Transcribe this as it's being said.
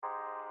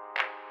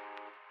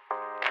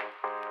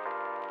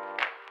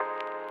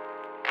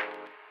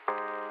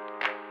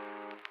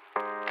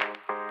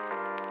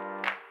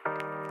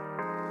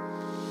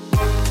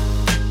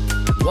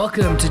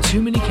Welcome to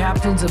Too Many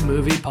Captains, a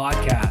movie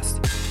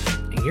podcast.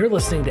 And you're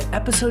listening to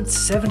episode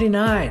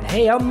 79.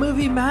 Hey, I'm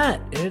Movie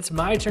Matt, and it's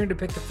my turn to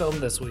pick the film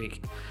this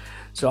week.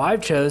 So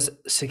I've chose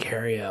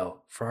Sicario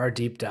for our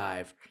deep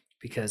dive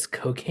because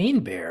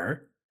Cocaine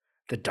Bear,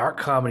 the dark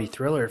comedy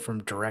thriller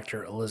from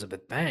director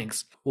Elizabeth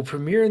Banks, will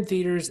premiere in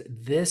theaters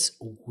this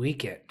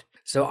weekend.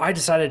 So I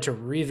decided to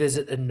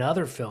revisit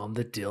another film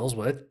that deals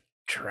with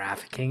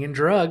trafficking and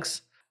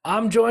drugs.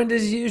 I'm joined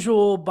as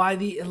usual by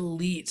the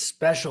elite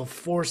special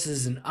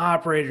forces and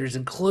operators,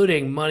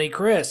 including Money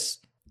Chris.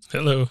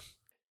 Hello.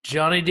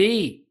 Johnny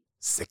D.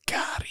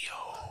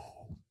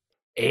 Sicario.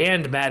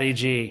 And Matty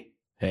G.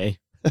 Hey.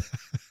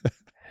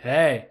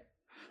 Hey.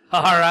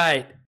 All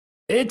right.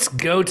 It's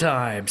go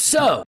time.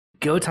 So,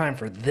 go time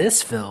for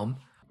this film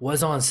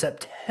was on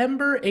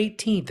September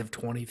 18th of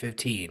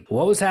 2015.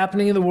 What was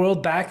happening in the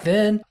world back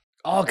then?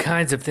 All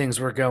kinds of things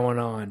were going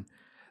on.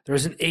 There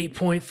was an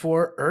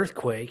 8.4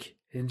 earthquake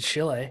in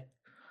Chile.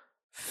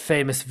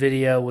 Famous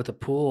video with a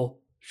pool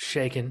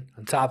shaking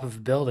on top of a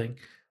building.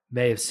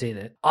 May have seen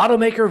it.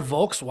 Automaker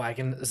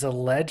Volkswagen is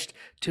alleged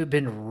to have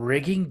been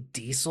rigging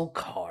diesel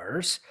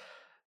cars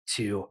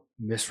to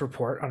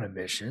misreport on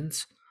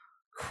emissions.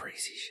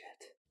 Crazy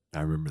shit.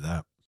 I remember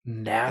that.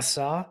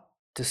 NASA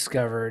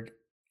discovered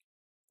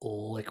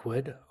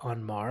liquid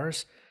on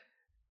Mars.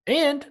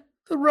 And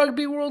the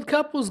Rugby World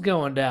Cup was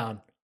going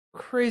down.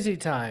 Crazy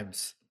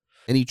times.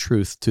 Any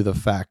truth to the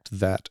fact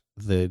that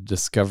the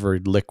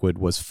discovered liquid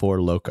was Four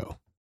Loko?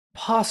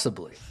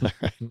 Possibly.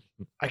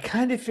 I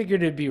kind of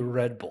figured it'd be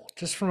Red Bull,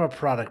 just from a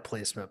product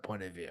placement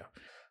point of view.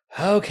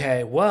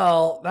 Okay,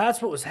 well,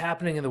 that's what was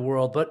happening in the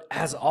world. But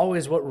as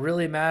always, what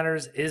really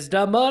matters is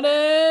the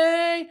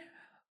money.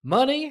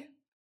 Money?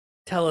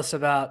 Tell us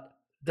about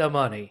the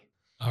money.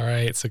 All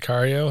right.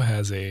 Sicario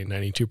has a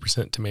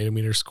 92% tomato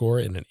meter score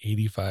and an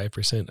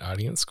 85%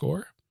 audience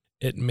score.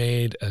 It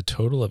made a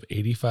total of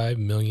 $85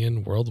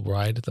 million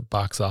worldwide at the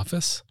box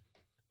office.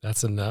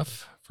 That's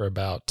enough for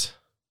about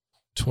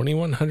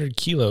 2,100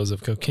 kilos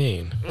of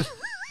cocaine.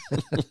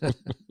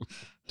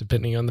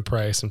 Depending on the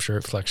price, I'm sure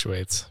it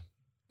fluctuates.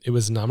 It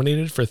was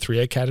nominated for 3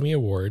 Academy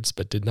Awards,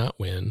 but did not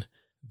win.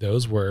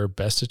 Those were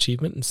Best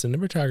Achievement in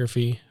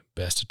Cinematography,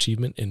 Best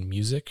Achievement in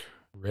Music,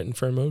 Written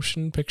for a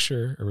Motion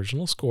Picture,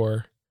 Original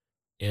Score,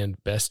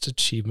 and Best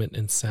Achievement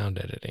in Sound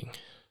Editing.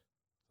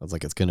 Sounds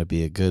like it's going to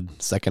be a good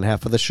second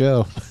half of the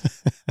show.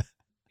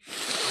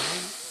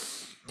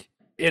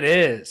 It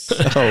is.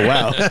 Oh,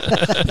 wow.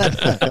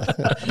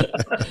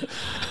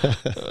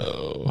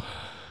 Oh.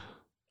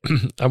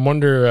 I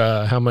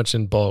wonder how much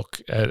in bulk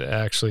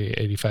actually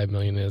 85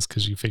 million is,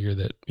 because you figure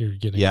that you're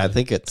getting... Yeah, I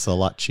think it's a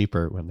lot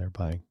cheaper when they're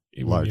buying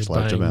large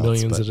amounts.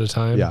 Millions at a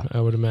time, yeah.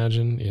 I would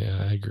imagine.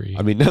 Yeah, I agree.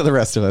 I mean, none of the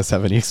rest of us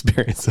have any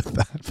experience with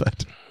that,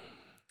 but...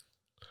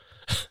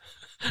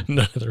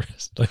 None of the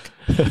rest. Like,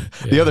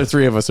 The other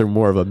 3 of us are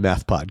more of a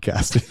meth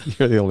podcast.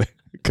 You're the only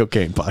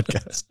cocaine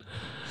podcast.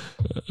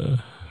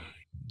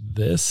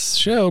 This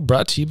show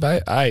brought to you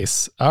by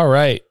ICE. All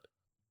right.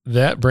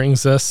 That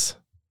brings us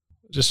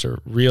just a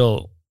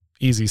real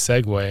easy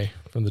segue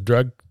from the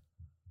drug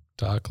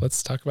talk.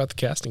 Let's talk about the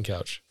casting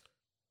couch.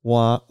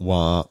 Wah,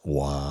 wah,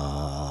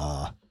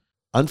 wah.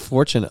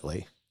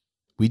 Unfortunately,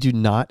 we do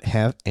not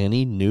have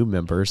any new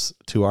members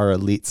to our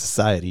elite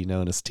society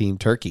known as Team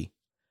Turkey.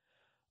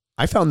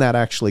 I found that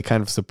actually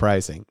kind of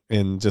surprising.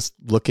 And just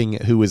looking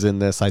at who was in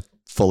this, I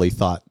fully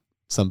thought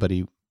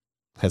somebody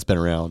has been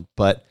around.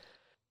 But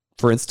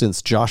for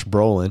instance, Josh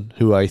Brolin,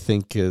 who I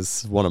think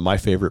is one of my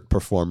favorite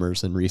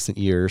performers in recent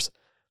years,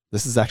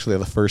 this is actually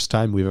the first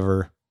time we've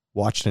ever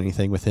watched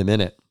anything with him in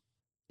it.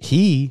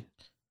 He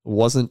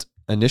wasn't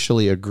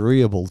initially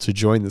agreeable to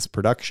join this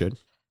production,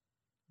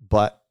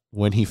 but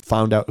when he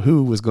found out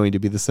who was going to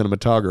be the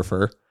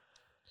cinematographer,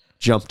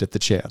 jumped at the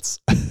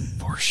chance.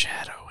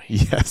 Foreshadowing.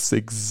 Yes,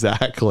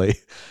 exactly.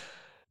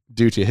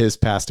 Due to his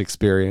past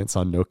experience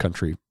on No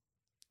Country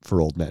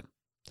for Old Men.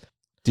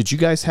 Did you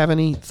guys have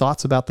any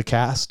thoughts about the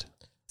cast?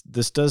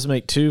 This does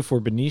make 2 for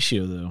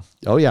Benicio, though.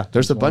 Oh, yeah.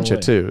 There's a bunch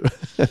of 2.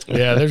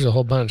 Yeah, there's a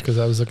whole bunch, because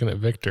I was looking at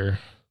Victor.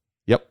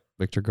 Yep.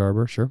 Victor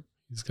Garber, sure.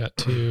 He's got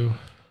 2.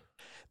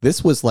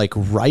 This was like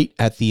right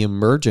at the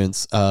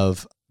emergence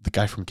of the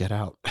guy from Get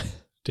Out.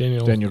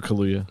 Daniel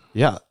Kaluuya.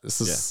 Yeah.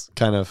 This is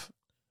kind of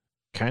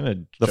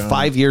the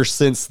 5 years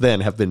since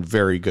then have been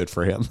very good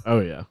for him. Oh,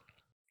 yeah.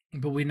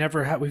 But we've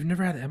never had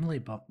Emily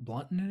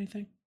Blunt in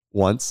anything?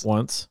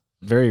 Once.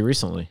 Very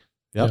recently.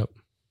 Yep.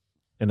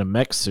 In a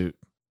mech suit.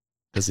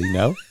 Does he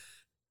know?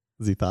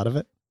 Has he thought of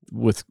it?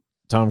 With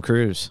Tom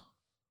Cruise.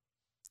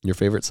 Your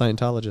favorite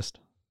Scientologist?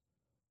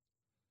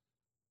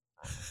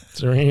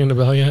 Is it ringing a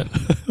bell yet?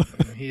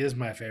 He is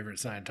my favorite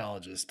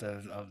Scientologist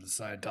of the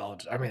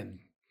Scientologists. I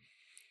mean,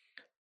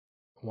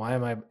 why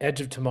am I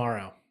Edge of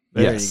Tomorrow?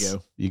 There Yes, you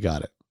go. You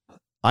got it.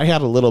 I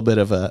had a little bit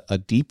of a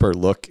deeper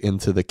look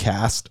into the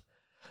cast.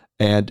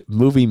 And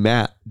Movie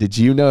Matt, did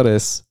you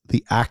notice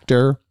the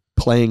actor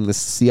playing the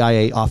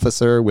CIA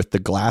officer with the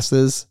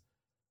glasses?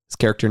 His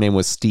character name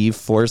was Steve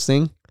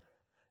Forsing.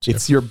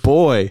 It's your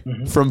boy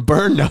Mhm. from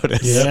Burn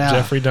Notice Yep, Yeah.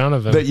 Jeffrey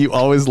Donovan. that you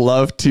always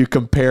love to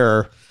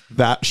compare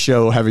that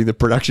show having the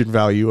production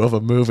value of a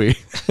movie.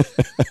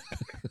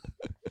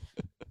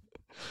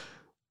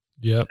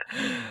 Yep.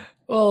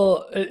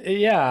 Well,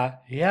 yeah,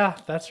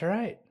 that's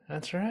right.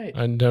 That's right.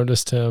 I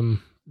noticed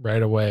him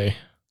right away.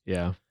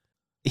 Yeah.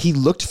 He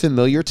looked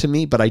familiar to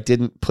me, but I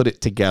didn't put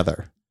it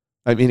together.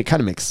 I mean, it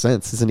kind of makes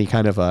sense. Isn't he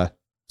kind of a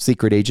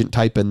secret agent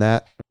type in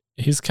that?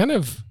 He's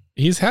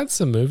had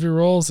some movie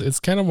roles. It's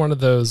kind of one of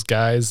those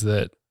guys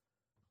that,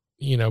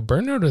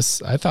 Burn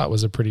Notice, I thought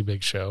was a pretty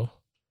big show.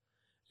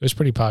 It was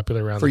pretty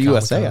popular around For the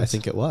USA, I Comic-Cons.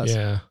 think it was.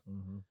 Yeah.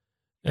 Mm-hmm.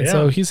 And Yeah.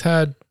 so he's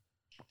had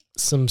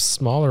some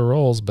smaller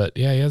roles, but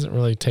yeah, he hasn't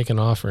really taken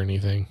off or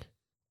anything.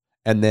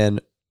 And then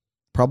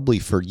probably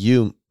for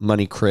you,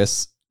 Money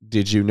Chris,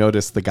 did you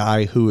notice the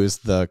guy who is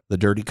the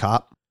dirty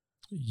cop?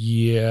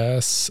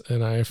 Yes.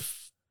 And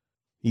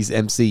He's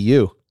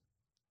MCU.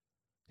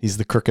 He's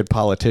the crooked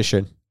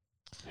politician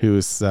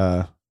who's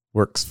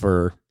works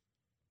for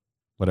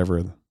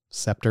whatever,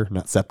 Scepter,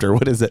 not Scepter.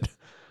 What is it?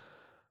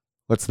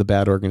 What's the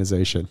bad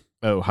organization?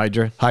 Oh,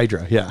 Hydra.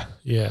 Hydra. Yeah.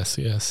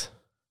 yes.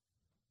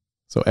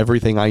 So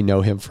everything I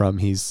know him from,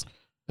 he's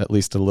at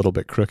least a little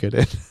bit crooked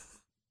in.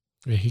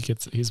 Yeah,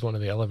 he's one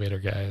of the elevator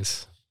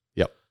guys.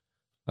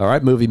 All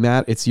right, Movie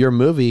Matt, it's your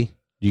movie.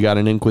 You got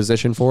an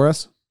Inquisition for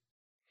us?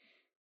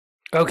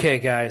 Okay,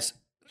 guys.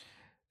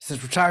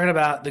 Since we're talking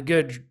about the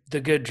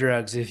good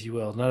drugs, if you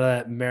will, none of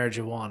that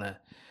marijuana,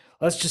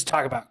 let's just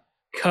talk about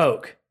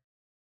coke.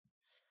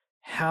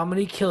 How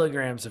many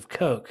kilograms of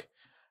coke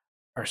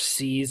are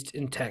seized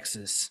in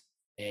Texas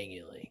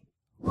annually?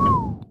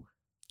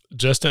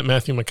 Just at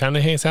Matthew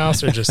McConaughey's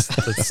house or just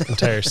the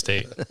entire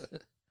state?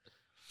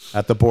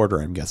 At the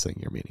border, I'm guessing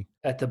you're meaning.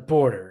 At the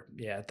border.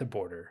 Yeah, at the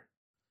border.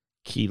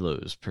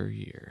 Kilos per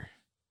year.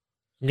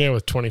 I'm going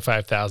with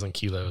 25,000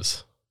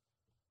 kilos.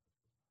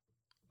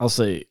 I'll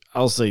say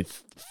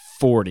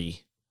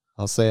 40.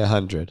 I'll say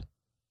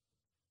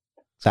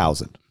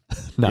 100,000,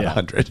 not Yeah.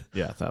 100.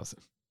 Yeah, 1,000.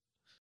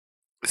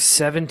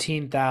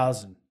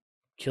 17,000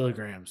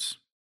 kilograms.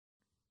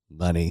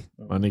 Money.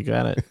 Money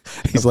got it.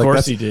 He's Of like, course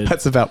that's, he did.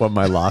 That's about what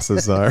my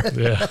losses are.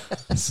 Yeah.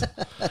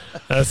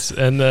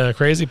 And the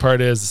crazy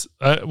part is,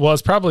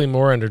 it's probably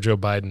more under Joe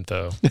Biden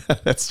though,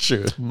 That's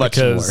true. Much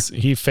because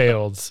he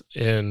failed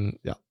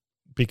Yeah.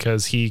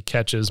 because he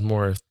catches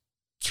more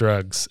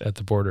drugs at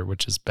the border,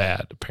 which is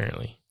bad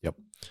apparently. more.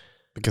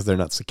 Because they're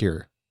not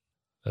secure.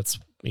 That's,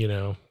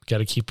 got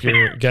to keep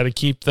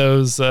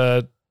those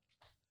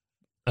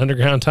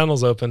underground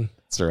tunnels open.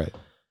 That's right.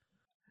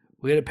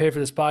 We got to pay for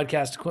this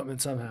podcast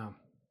equipment somehow.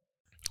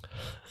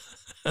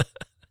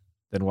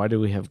 Then why do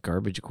we have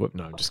garbage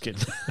equipment? No, I'm just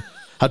kidding.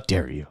 How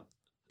dare you?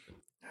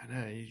 I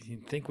know.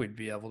 You'd think we'd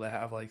be able to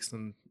have like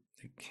some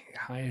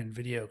high-end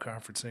video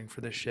conferencing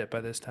for this shit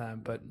by this time,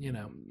 but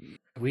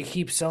we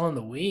keep selling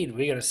the weed.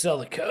 We got to sell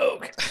the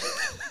coke.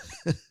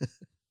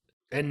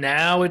 And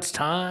now it's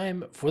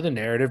time for the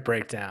narrative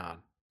breakdown.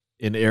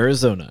 In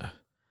Arizona,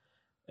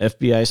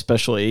 FBI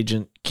Special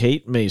Agent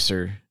Kate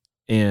Macer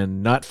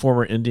and not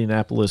former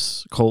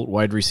Indianapolis Colt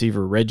wide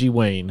receiver Reggie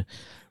Wayne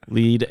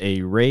lead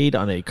a raid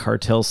on a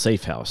cartel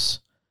safe house.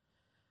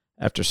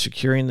 After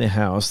securing the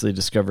house, they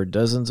discover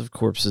dozens of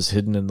corpses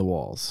hidden in the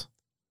walls.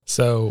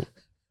 So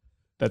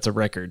That's a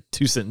record.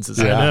 2 sentences.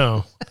 Yeah. I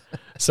know.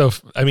 So,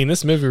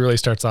 this movie really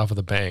starts off with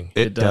a bang.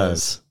 It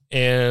does.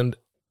 And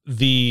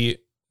the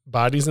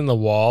bodies in the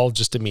wall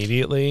just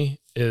immediately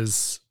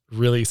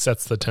really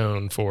sets the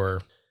tone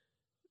for,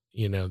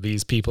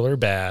 these people are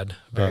bad,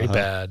 very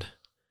bad.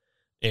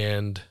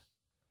 And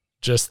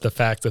just the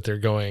fact that they're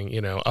going,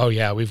 oh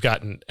yeah, we've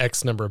gotten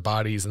X number of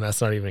bodies and that's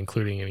not even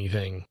including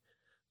anything.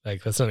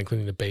 Like that's not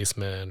including the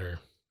basement or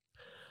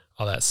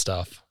all that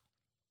stuff.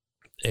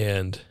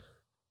 And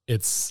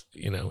it's,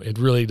 it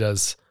really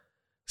does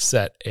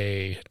set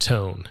a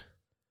tone.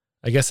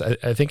 I guess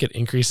I think it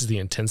increases the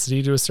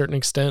intensity to a certain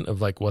extent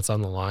of like what's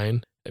on the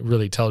line. It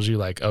really tells you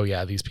like, oh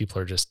yeah, these people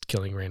are just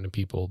killing random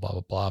people, blah,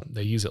 blah, blah.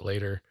 They use it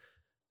later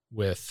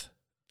with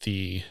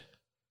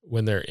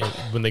when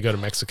they go to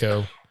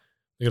Mexico,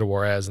 they go to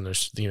Juarez and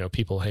there's,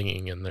 people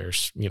hanging and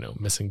there's,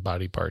 missing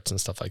body parts and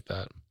stuff like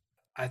that.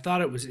 I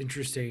thought it was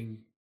interesting.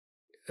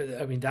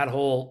 I mean, that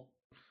whole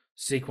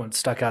sequence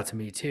stuck out to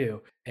me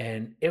too.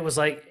 And it was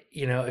like,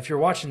 if you're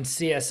watching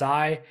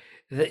CSI,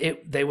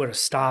 they would have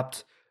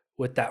stopped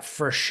with that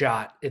first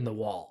shot in the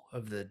wall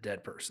of the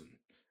dead person,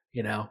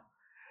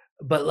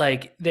 but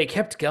like they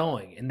kept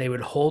going and they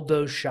would hold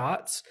those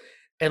shots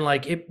and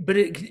like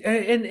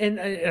and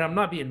I'm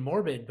not being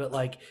morbid, but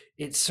like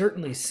it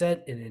certainly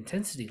set an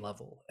intensity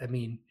level. I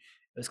mean,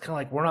 it was kind of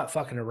like, we're not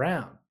fucking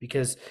around,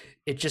 because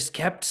it just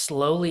kept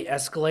slowly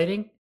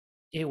escalating.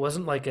 It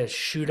wasn't like a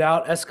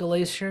shootout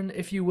escalation,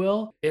 if you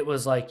will. It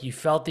was like you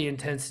felt the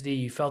intensity,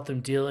 you felt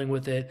them dealing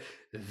with it.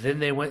 Then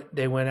they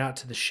went out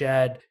to the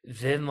shed.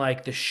 Then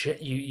like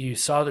you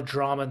saw the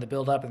drama and the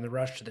build up and the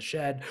rush to the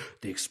shed,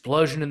 the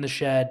explosion in the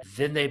shed.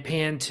 Then they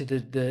panned to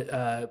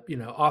the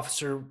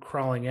officer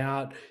crawling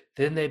out.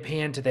 Then they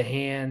panned to the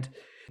hand.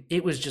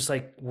 It was just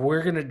like,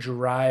 we're going to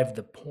drive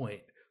the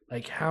point.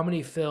 Like, how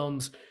many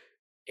films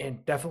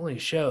and definitely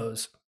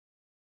shows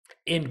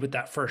end with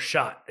that first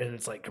shot and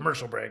it's like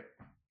commercial break.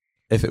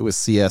 If it was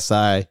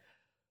CSI,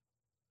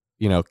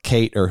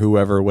 Kate or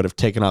whoever would have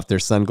taken off their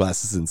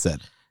sunglasses and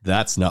said,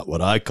 "That's not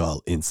what I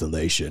call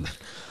insulation."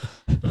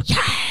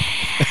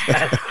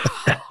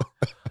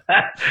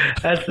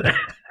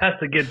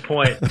 That's a good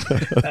point.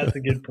 That's a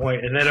good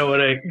point. And then it would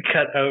have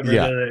cut over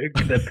to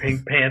the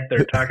Pink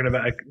Panther talking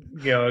about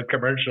a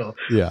commercial.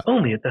 Yeah,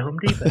 only at the Home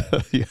Depot.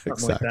 yeah, Something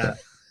exactly. like that.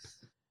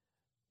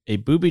 A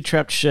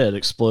booby-trapped shed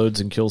explodes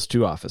and kills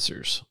 2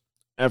 officers.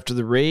 After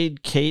the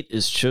raid, Kate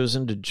is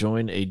chosen to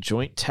join a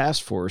joint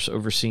task force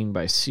overseen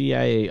by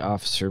CIA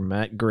officer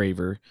Matt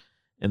Graver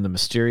and the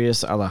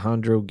mysterious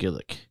Alejandro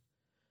Gillick.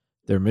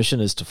 Their mission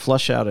is to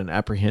flush out and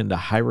apprehend a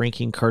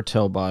high-ranking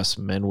cartel boss,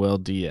 Manuel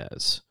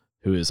Diaz,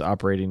 who is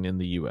operating in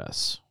the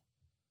U.S.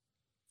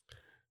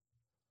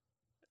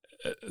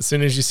 As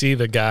soon as you see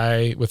the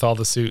guy with all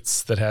the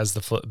suits that has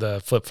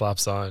the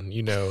flip-flops on,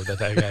 you know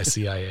that guy's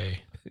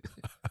CIA.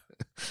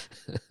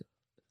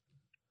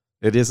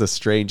 It is a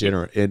strange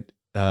introduction,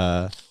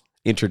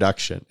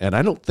 and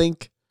I don't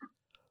think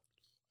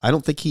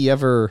he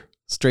ever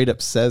straight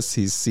up says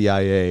he's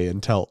CIA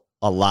until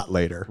a lot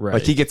later. Right.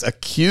 Like, he gets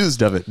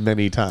accused of it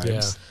many times.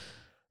 Yeah.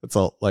 It's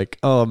all like,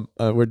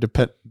 we're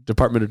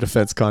Department of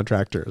Defense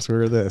contractors.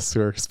 We're this.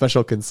 We're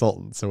special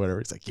consultants or whatever.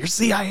 He's like, "You're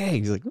CIA."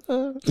 He's like,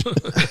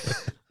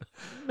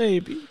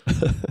 Maybe.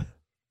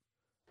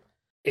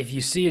 If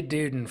you see a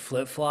dude in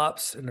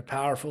flip-flops in a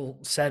powerful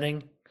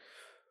setting,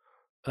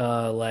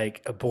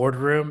 like a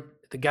boardroom,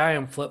 the guy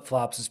in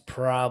flip-flops is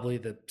probably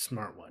the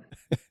smart one.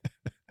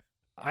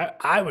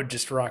 I would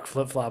just rock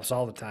flip-flops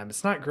all the time.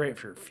 It's not great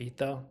for your feet,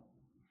 though.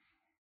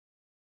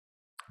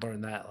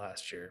 Learned that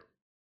last year.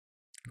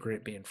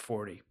 Great being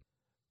 40.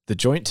 The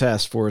joint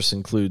task force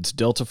includes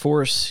Delta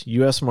Force,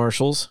 U.S.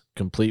 Marshals,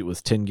 complete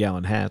with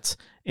 10-gallon hats,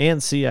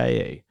 and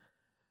CIA.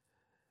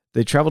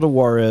 They travel to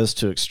Juarez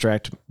to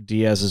extract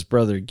Diaz's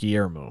brother,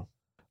 Guillermo.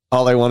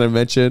 all I want to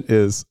mention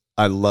is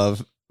I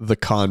love the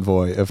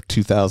convoy of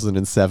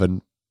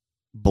 2007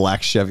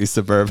 black Chevy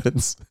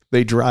Suburbans.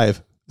 They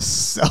drive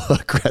so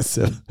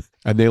aggressive,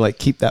 and they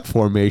keep that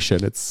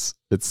formation. It's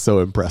so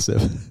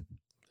impressive.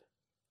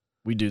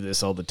 We do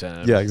this all the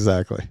time. Yeah,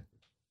 exactly.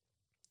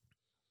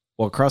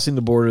 While crossing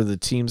the border, the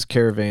team's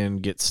caravan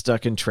gets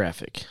stuck in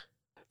traffic.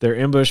 They're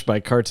ambushed by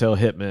cartel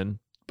hitmen,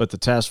 but the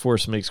task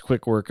force makes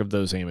quick work of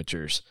those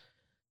amateurs.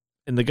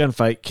 In the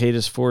gunfight, Kate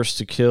is forced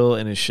to kill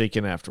and is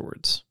shaken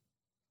afterwards.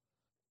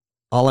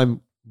 All I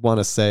want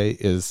to say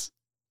is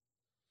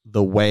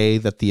the way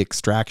that the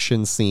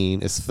extraction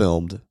scene is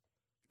filmed,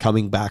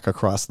 coming back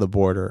across the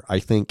border, I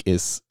think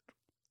is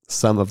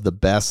some of the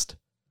best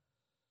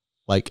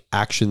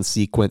action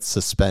sequence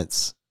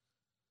suspense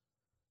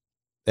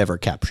ever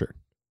captured.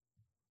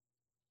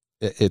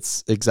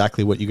 It's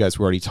exactly what you guys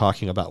were already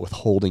talking about with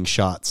holding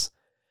shots.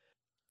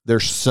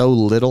 There's so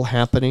little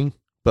happening,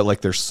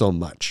 but there's so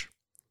much.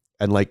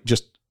 And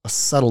just a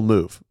subtle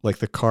move,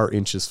 the car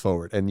inches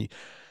forward, and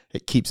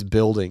it keeps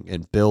building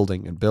and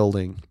building and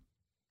building,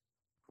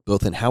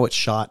 both in how it's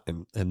shot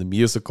and the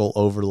musical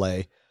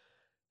overlay.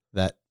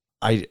 That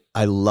I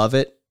love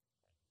it.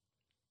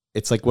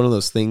 It's one of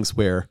those things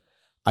where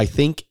I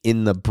think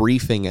in the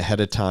briefing ahead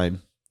of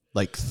time,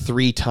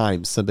 3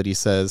 times somebody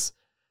says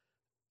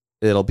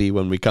it'll be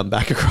when we come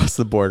back across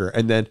the border.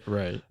 And then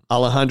Right.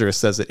 Alejandro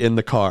says it in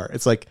the car.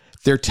 It's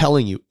they're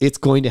telling you it's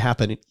going to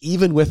happen. And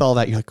even with all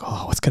that, you're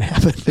oh, what's going to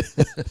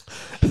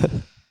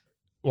happen?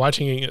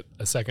 Watching it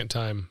a second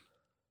time,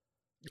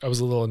 I was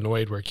a little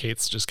annoyed where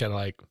Kate's just kind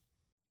of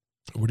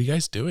what are you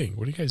guys doing?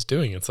 What are you guys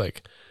doing? It's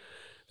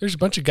there's a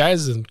bunch of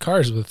guys in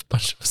cars with a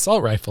bunch of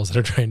assault rifles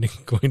that are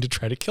going to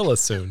try to kill us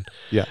soon.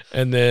 Yeah.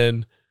 And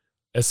then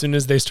as soon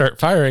as they start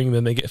firing,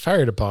 then they get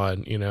fired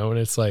upon, and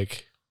it's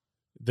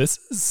this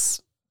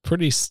is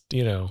pretty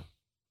standard,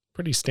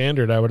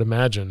 I would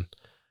imagine,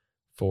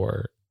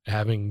 for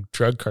having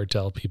drug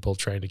cartel people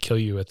trying to kill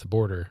you at the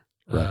border.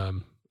 Right.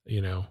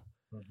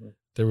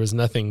 There was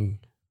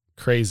nothing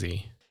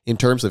crazy. In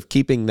terms of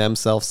keeping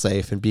themselves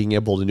safe and being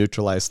able to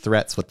neutralize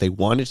threats, what they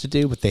wanted to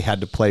do, but they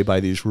had to play by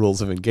these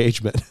rules of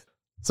engagement.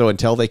 So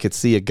until they could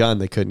see a gun,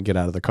 they couldn't get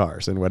out of the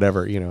cars and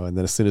whatever, and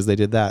then as soon as they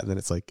did that, then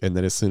it's and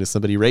then as soon as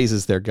somebody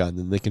raises their gun,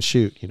 then they can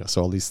shoot,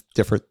 so all these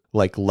different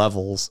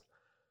levels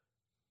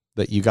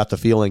that you got the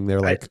feeling they're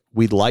Right.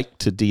 we'd like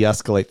to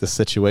de-escalate the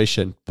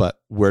situation, but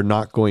we're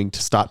not going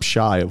to stop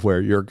shy of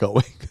where you're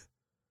going.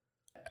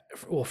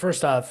 Well,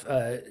 first off,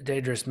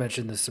 Dangerous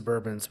mentioned the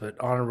Suburbans, but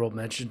honorable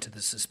mention to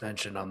the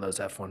suspension on those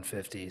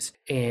F-150s.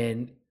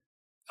 And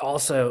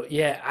also,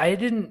 yeah,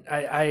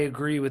 I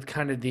agree with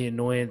kind of the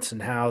annoyance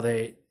and how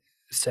they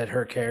set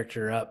her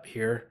character up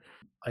here.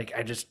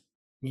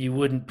 You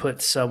wouldn't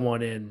put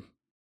someone in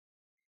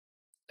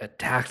a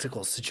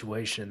tactical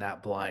situation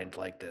that blind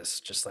like this,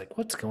 just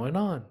what's going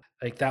on?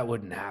 That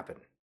wouldn't happen.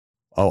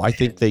 Oh, I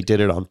think they did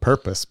it on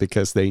purpose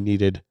because they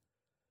needed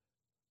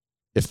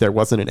if there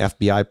wasn't an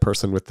FBI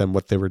person with them,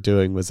 what they were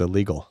doing was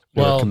illegal.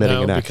 They were committing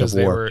no, an act because of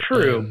they war. were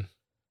True.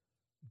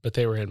 but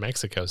they were in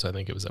Mexico, so I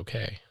think it was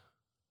okay.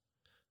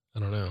 I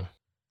don't know.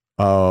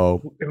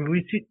 Oh,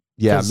 We see,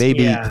 yeah, 'Cause-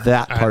 maybe yeah.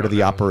 that I part of don't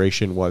the know.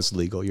 operation was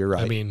legal. You're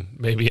right. I mean,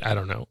 maybe, I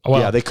don't know.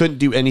 Well, yeah, they couldn't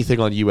do anything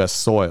on U.S.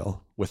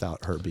 soil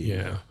without her being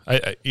yeah.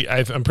 there.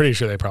 I'm pretty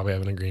sure they probably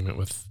have an agreement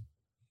with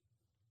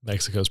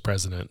Mexico's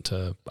president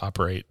to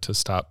operate to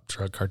stop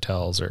drug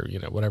cartels or,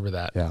 whatever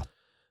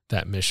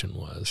that mission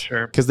was.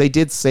 sure. Because they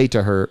did say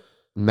to her,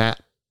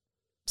 Matt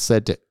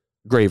said to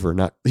Graver,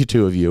 not the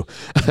two of you,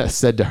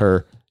 said to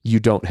her, you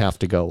don't have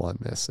to go on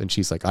this. And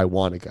she's like, I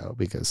want to go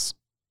because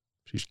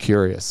she's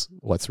curious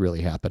what's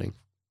really happening.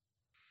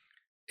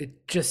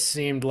 It just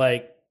seemed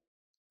like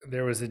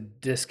there was a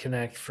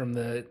disconnect from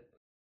the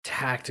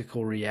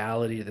tactical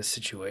reality of the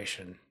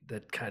situation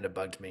that kind of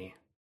bugged me.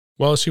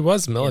 Well, she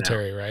was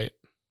military, right?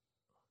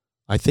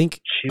 I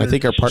think She I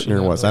think her was- partner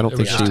not was. I don't it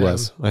think was she just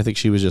was. him. I think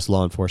she was just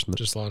law enforcement.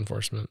 Just law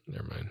enforcement.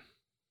 Never mind.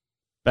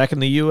 Back in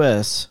the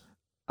U.S.,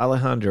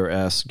 Alejandro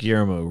asks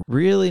Guillermo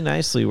really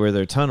nicely where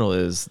their tunnel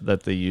is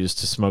that they use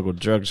to smuggle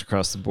drugs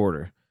across the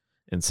border.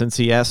 And since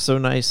he asked so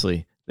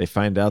nicely, they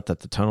find out that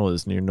the tunnel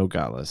is near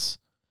Nogales.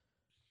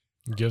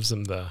 Gives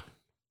him the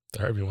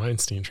Harvey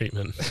Weinstein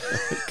treatment.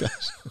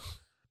 Gosh.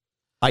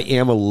 I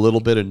am a little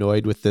bit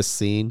annoyed with this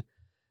scene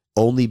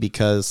only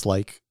because,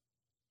 like,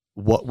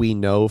 what we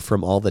know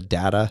from all the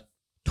data,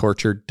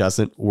 torture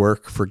doesn't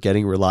work for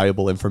getting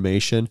reliable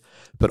information,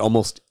 but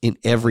almost in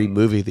every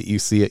movie that you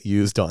see it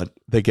used on,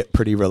 they get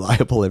pretty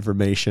reliable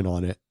information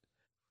on it.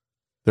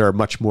 There are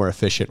much more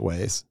efficient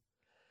ways.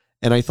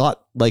 And I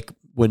thought, like,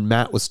 when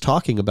Matt was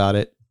talking about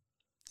it,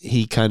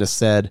 he kind of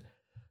said,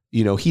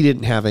 he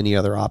didn't have any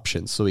other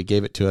options, so he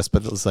gave it to us,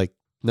 but it was like,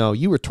 no,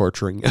 you were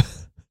torturing.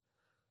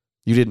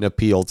 You didn't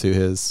appeal to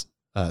his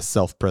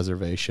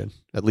self-preservation,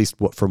 at least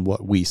from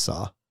what we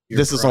saw.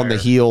 This is on the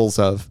heels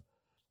of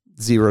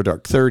Zero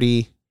Dark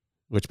 30,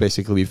 which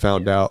basically we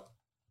found out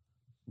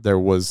there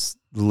was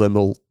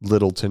little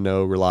to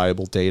no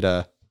reliable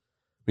data.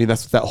 I mean,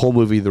 that's that whole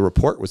movie, The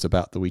Report, was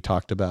about that we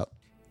talked about.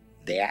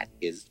 That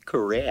is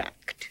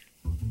correct.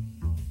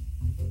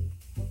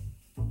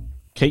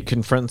 Kate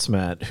confronts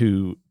Matt,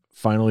 who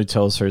finally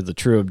tells her the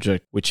true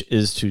object, which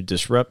is to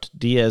disrupt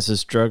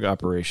Diaz's drug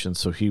operation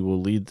so he will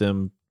lead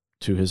them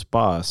to his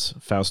boss,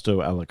 Fausto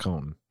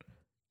Alarcon.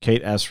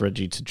 Kate asks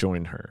Reggie to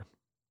join her.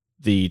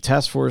 The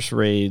task force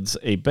raids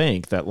a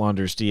bank that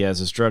launders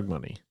Diaz's drug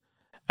money.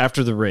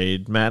 After the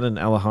raid, Matt and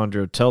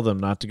Alejandro tell them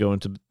not to go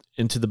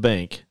into the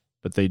bank,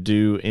 but they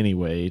do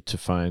anyway to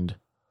find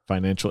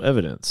financial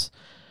evidence.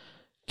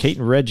 Kate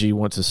and Reggie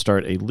want to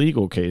start a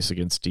legal case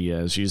against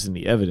Diaz using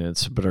the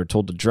evidence, but are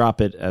told to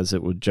drop it as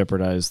it would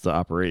jeopardize the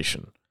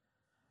operation.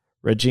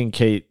 Reggie and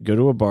Kate go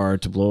to a bar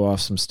to blow off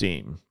some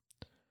steam.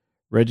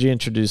 Reggie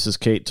introduces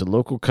Kate to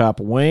local cop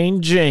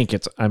Wayne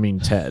Jenkins.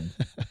 Ted.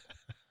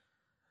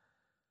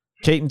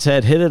 Kate and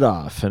Ted hit it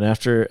off, and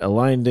after a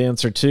line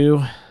dance or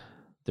two,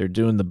 they're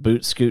doing the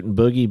boot scooting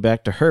boogie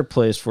back to her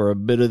place for a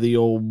bit of the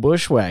old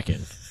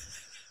bushwhacking.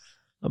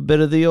 A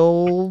bit of the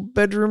old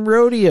bedroom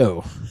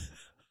rodeo.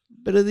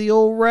 Bit of the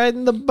old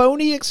riding the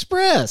Boney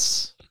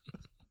Express.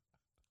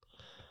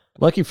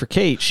 Lucky for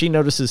Kate, she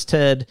notices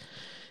Ted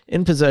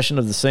in possession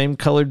of the same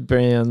colored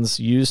bands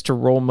used to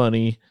roll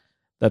money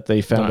that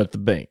they found at the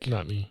bank.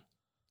 Not me.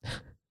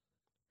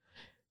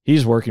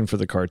 He's working for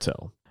the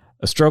cartel.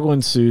 A struggle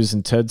ensues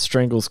and Ted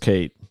strangles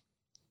Kate.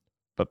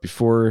 But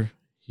before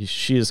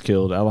she is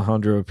killed,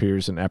 Alejandro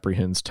appears and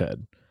apprehends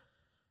Ted.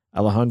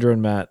 Alejandro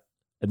and Matt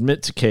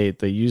admit to Kate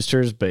they used her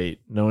as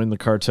bait, knowing the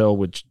cartel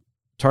would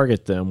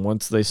target them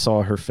once they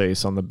saw her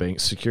face on the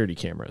bank's security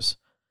cameras.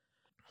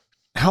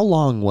 How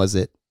long was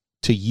it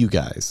to you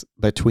guys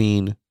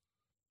between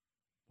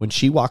when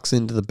she walks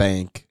into the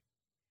bank,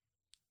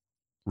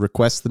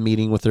 requests the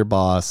meeting with her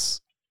boss,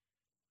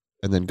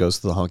 and then goes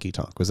to the honky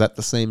tonk? Was that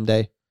the same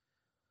day?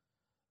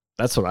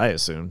 That's what I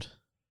assumed.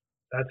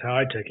 That's how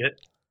I took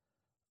it.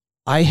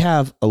 I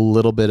have a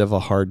little bit of a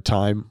hard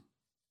time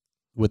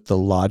with the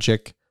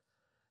logic,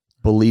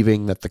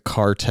 believing that the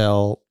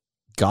cartel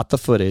got the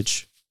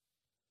footage,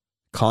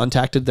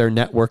 contacted their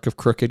network of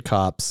crooked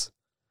cops,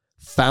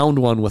 found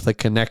one with a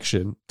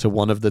connection to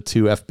one of the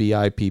two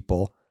FBI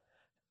people,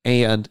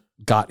 and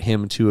got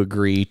him to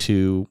agree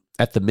to,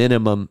 at the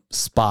minimum,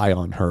 spy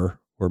on her,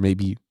 or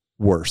maybe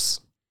worse.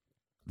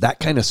 That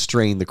kind of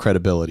strained the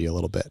credibility a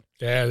little bit.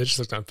 Yeah, they just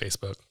looked on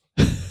Facebook.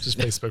 Just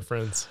Facebook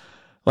friends.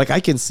 Like, I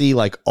can see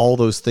like all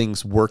those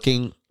things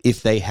working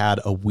if they had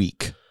a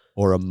week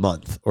or a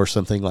month or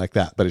something like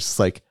that. But it's just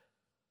like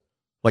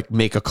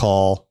make a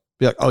call,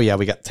 be like, oh yeah,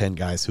 we got 10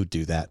 guys who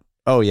do that.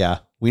 Oh yeah,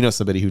 we know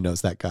somebody who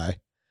knows that guy.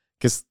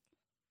 Because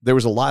there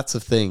was lots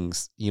of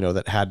things,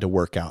 that had to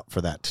work out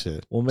for that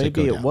to. Well, to maybe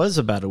go it down. was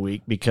about a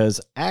week because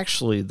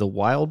actually the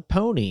Wild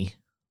Pony,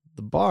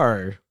 the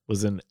bar,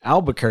 was in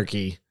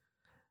Albuquerque,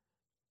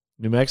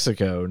 New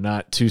Mexico,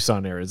 not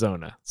Tucson,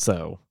 Arizona.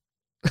 So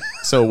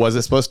was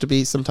it supposed to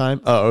be sometime?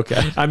 Oh,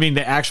 okay. I mean,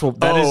 the actual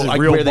that is a like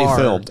real where bar.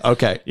 they filmed.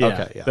 Okay. Yeah,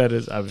 Okay. Yeah. that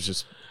is. I was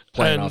just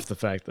playing And- off the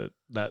fact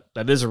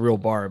that is a real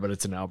bar, but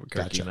it's in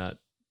Albuquerque, Gotcha. not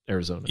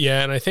Arizona.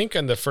 Yeah, and I think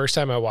on the first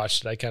time I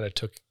watched it, I kind of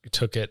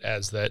took it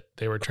as that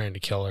they were trying to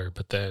kill her,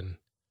 but then,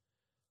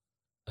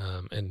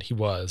 and he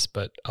was,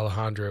 but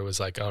Alejandro was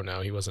like, "Oh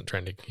no, he wasn't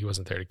there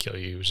to kill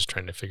you. He was just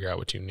trying to figure out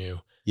what you knew."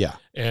 Yeah.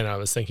 And I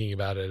was thinking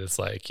about it. It's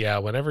like, yeah,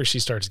 whenever she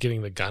starts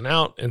getting the gun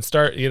out and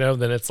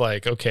then it's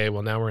like, okay,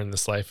 well now we're in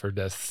this life or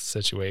death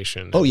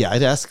situation. Oh yeah,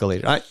 it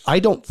escalated. I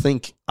don't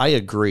think, I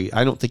agree.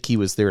 I don't think he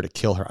was there to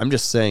kill her. I'm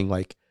just saying,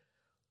 like,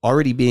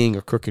 already being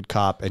a crooked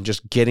cop and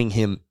just getting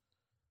him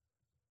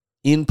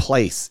in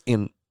place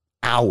in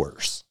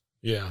hours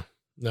Yeah.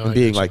 No, and I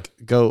being get you. like,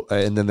 go,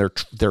 and then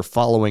they're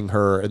following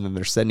her, and then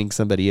they're sending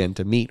somebody in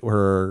to meet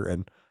her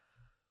and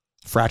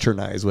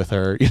fraternize with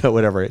her,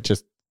 whatever.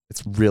 It's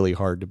really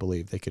hard to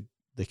believe they could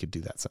do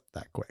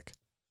that quick.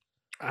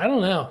 I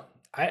don't know.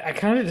 I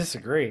kind of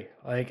disagree.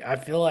 Like, I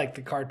feel like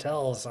the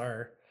cartels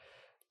are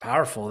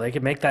powerful. They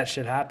could make that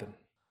shit happen.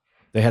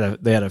 They had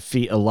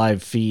a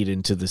live feed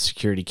into the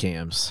security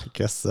cams, I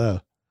guess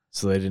so.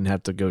 so they didn't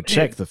have to go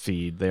check the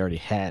feed. They already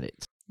had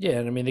it. Yeah,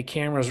 and I mean the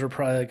cameras were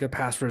probably like the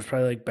password is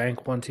probably like bank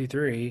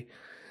 123,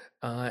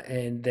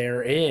 and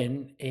they're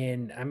in.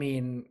 And I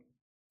mean,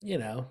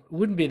 it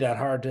wouldn't be that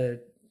hard to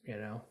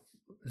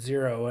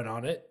zero in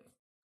on it.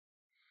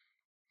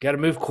 Got to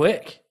move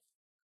quick.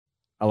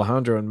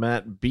 Alejandro and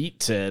Matt beat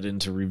Ted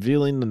into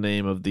revealing the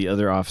name of the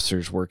other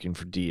officers working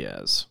for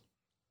Diaz.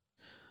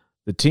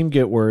 The team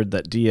get word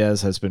that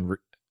Diaz has been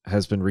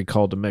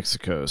recalled to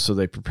Mexico, so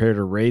they prepare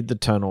to raid the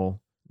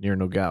tunnel near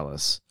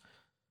Nogales.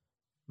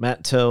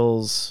 Matt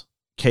tells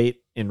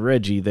Kate and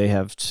Reggie they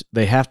have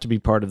to be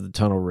part of the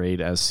tunnel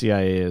raid, as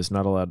CIA is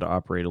not allowed to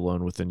operate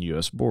alone within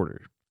U.S.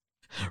 border.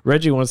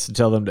 Reggie wants to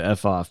tell them to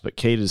F off, but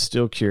Kate is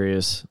still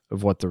curious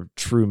of what the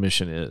true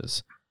mission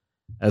is.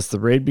 As the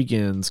raid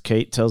begins,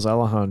 Kate tails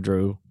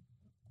Alejandro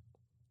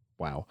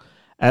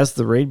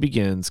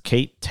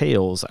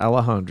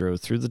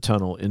through the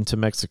tunnel into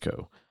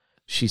Mexico.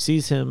 She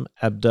sees him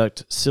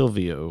abduct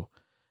Silvio,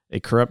 a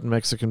corrupt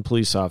Mexican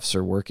police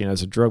officer working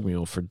as a drug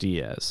mule for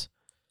Diaz.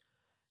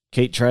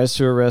 Kate tries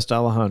to arrest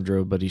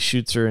Alejandro, but he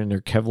shoots her in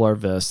her Kevlar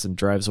vest and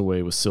drives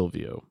away with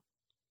Silvio.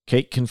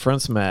 Kate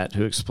confronts Matt,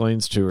 who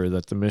explains to her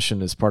that the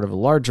mission is part of a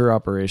larger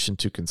operation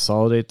to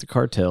consolidate the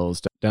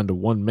cartels down to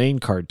one main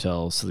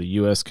cartel so the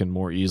U.S. can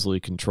more easily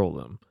control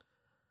them.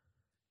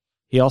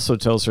 He also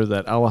tells her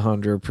that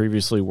Alejandro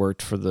previously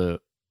worked for the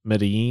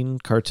Medellin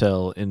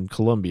cartel in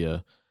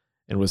Colombia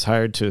and was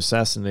hired to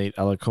assassinate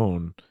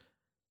Alarcón,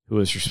 who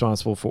was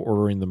responsible for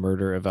ordering the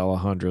murder of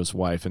Alejandro's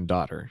wife and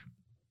daughter.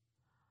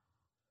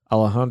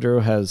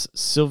 Alejandro has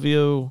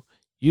Silvio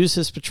use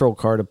his patrol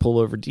car to pull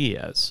over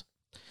Diaz.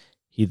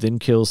 He then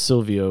kills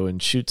Silvio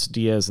and shoots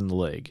Diaz in the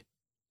leg.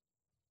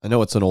 I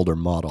know it's an older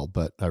model,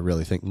 but I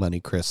really think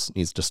Money Chris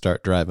needs to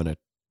start driving a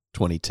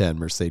 2010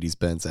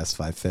 Mercedes-Benz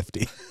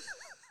S550.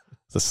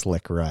 It's a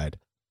slick ride.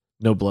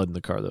 No blood in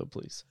the car, though,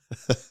 please.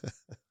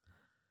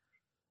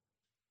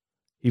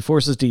 He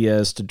forces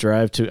Diaz to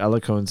drive to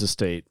Alarcón's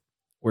estate,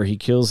 where he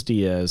kills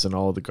Diaz and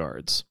all the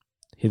guards.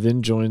 He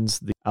then joins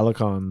the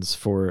Alarcóns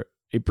for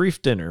a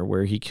brief dinner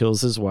where he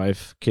kills his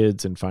wife,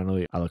 kids, and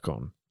finally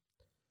Alarcón.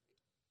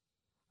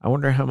 I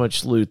wonder how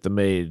much loot the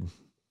maid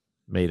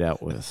made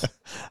out with.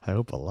 I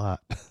hope a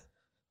lot.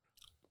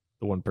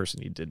 The one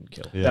person he didn't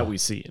kill. Yeah. That we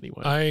see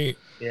anyway. I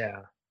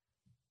Yeah.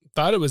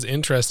 thought it was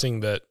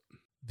interesting that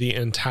the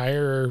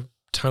entire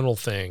tunnel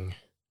thing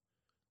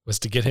was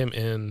to get him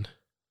in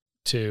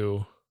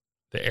to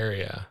the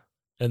area,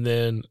 and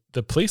then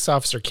the police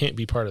officer can't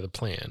be part of the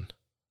plan,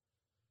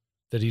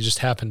 that he just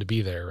happened to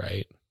be there,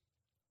 right?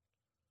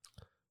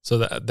 So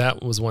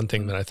that was one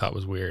thing that I thought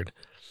was weird.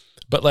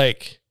 But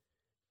like,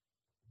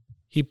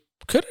 he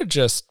could have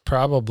just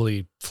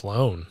probably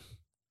flown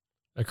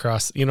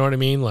across, you know what I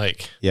mean?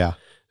 Like, Yeah.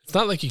 it's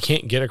not like you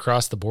can't get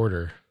across the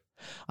border.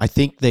 I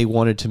think they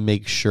wanted to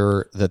make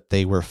sure that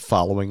they were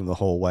following the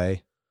whole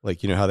way.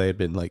 Like, how they had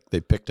been, like,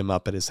 they picked him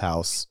up at his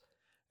house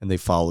and they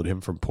followed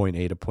him from point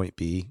A to point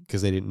B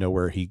because they didn't know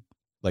where he,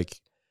 like,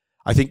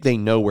 I think they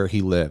know where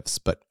he lives,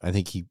 but I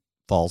think he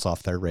falls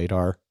off their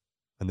radar,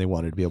 and they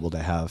wanted to be able to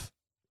have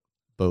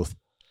both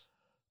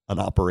an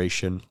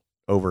operation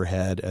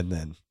overhead and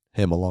then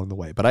him along the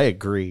way. But I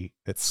agree.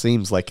 It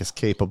seems like as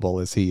capable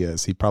as he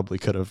is, he probably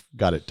could have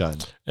got it done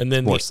And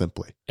then more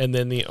simply. And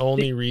then the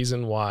only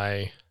reason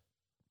why,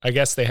 I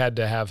guess they had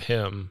to have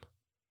him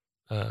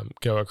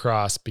go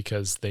across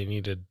because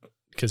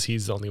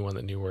he's the only one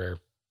that knew where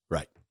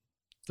Right.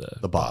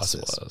 the boss boss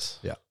is. was.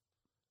 Yeah.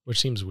 Which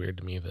seems weird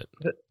to me that.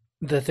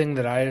 The thing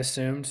that I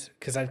assumed,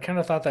 because I kind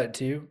of thought that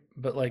too,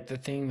 but like the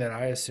thing that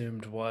I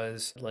assumed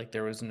was like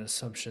there was an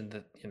assumption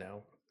that,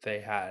 they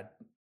had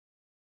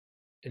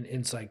an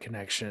inside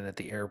connection at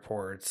the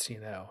airports,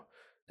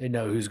 they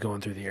know who's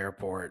going through the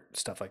airport,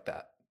 stuff like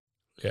that.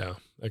 Yeah,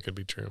 that could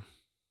be true.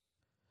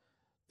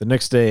 The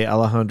next day,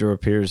 Alejandro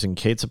appears in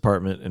Kate's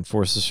apartment and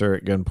forces her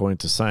at gunpoint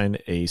to sign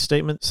a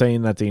statement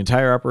saying that the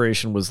entire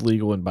operation was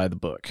legal and by the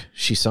book.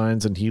 She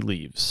signs and he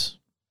leaves.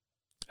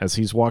 As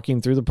he's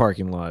walking through the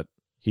parking lot,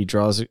 he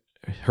draws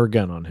her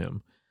gun on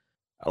him.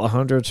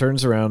 Alejandro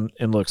turns around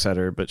and looks at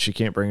her, but she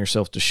can't bring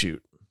herself to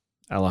shoot.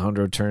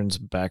 Alejandro turns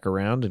back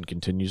around and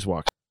continues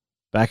walking.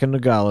 Back in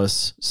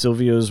Nogales,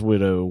 Silvio's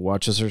widow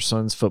watches her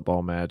son's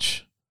football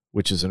match,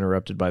 which is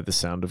interrupted by the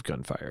sound of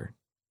gunfire.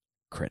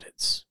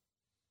 Credits.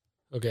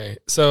 Okay,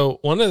 so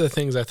one of the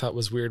things I thought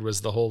was weird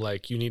was the whole,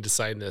 like, you need to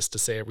sign this to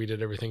say we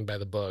did everything by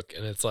the book.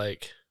 And it's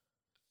like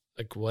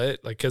what?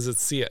 Like, because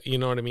it's you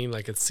know what I mean?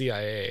 Like, it's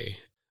CIA.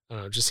 I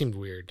don't know, it just seemed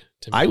weird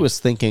to me. I was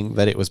thinking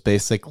that it was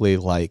basically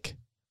like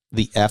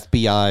the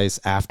FBI's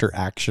after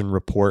action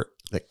report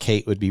that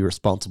Kate would be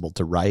responsible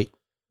to write.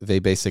 They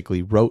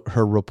basically wrote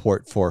her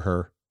report for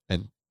her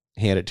and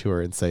hand it to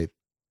her and say,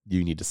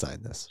 you need to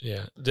sign this.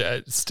 Yeah,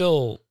 it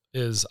still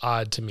is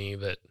odd to me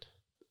that,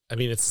 I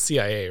mean, it's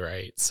CIA,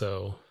 right?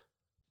 So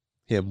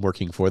Him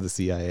working for the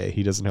CIA.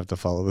 He doesn't have to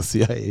follow the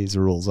CIA's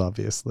rules,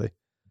 obviously.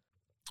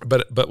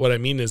 But what I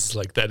mean is,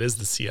 like, that is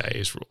the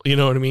CIA's rule. You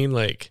know what I mean?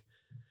 Like,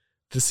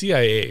 the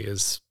CIA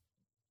is,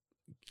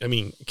 I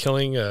mean,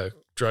 killing a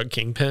drug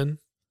kingpin.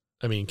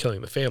 I mean,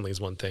 killing the family is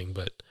one thing,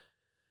 but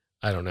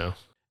I don't know.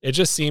 It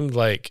just seemed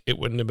like it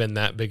wouldn't have been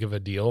that big of a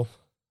deal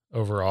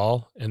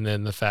overall. And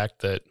then the fact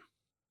that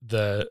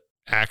the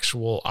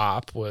actual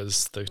op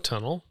was the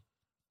tunnel,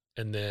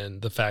 and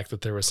then the fact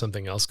that there was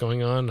something else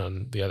going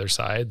on the other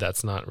side,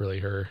 that's not really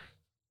her.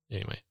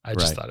 Anyway, I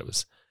just thought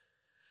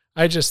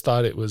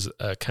it was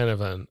a kind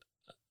of an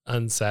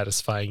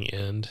unsatisfying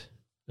end.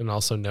 And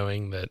also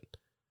knowing that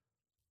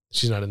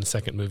she's not in the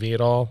second movie at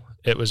all,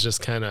 it was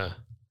just kind of,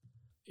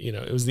 you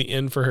know, it was the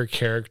end for her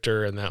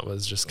character. And that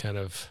was just kind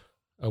of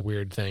a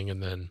weird thing.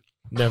 And then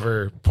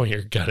never point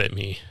your gun at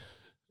me,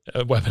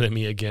 a weapon at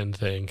me again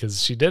thing.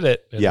 Cause she did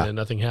it and then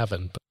nothing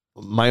happened.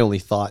 My only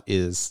thought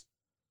is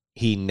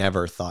he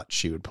never thought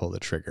she would pull the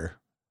trigger.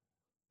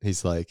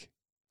 He's like,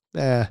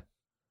 that's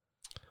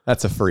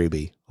a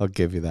freebie. I'll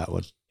give you that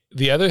one.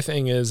 The other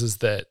thing is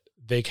that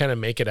they kind of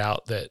make it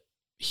out that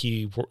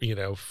he, you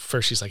know,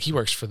 first she's like, he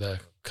works for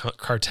the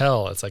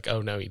cartel. It's like,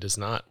 oh no, he does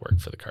not work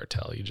for the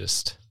cartel. He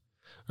just,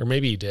 or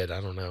maybe he did. I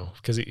don't know.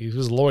 Because he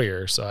was a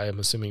lawyer. So I am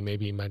assuming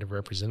maybe he might have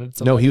represented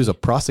somebody. No, he was a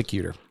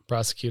prosecutor.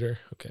 Prosecutor.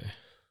 Okay.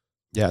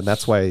 Yeah. And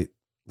that's why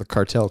the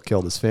cartel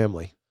killed his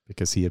family,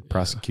 because he had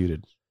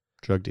prosecuted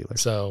drug dealers.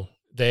 So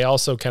they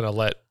also kind of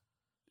let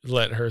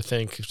her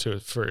think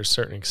for a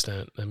certain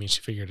extent. I mean,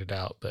 she figured it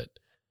out, but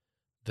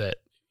that,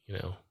 you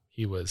know,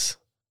 he was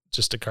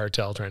just a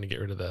cartel trying to get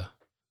rid of the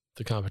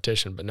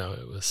competition. But no,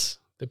 it was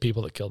the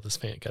people that killed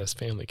got his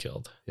family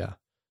killed. Yeah.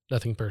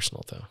 Nothing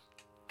personal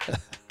though.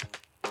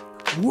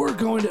 We're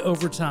going to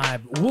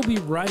overtime. We'll be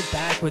right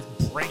back with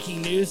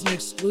breaking news, an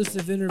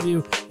exclusive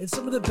interview, and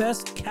some of the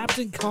best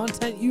Captain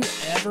content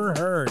you've ever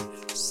heard.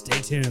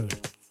 Stay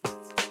tuned.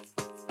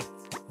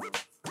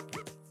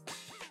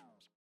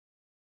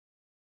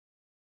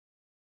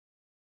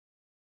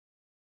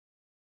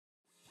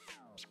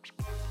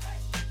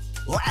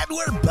 And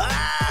we're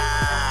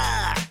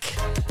back!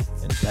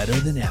 And better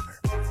than ever.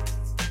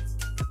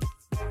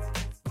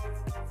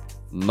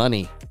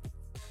 Money.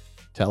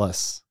 Tell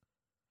us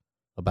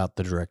about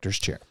the director's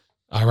chair.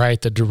 All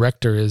right. The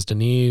director is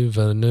Denis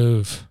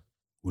Villeneuve.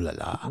 Ooh la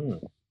la.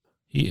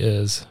 He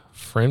is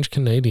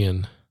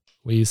French-Canadian.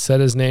 We said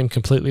his name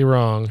completely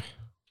wrong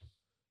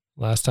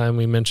last time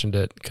we mentioned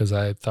it because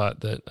I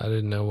thought that I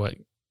didn't know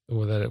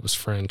that it was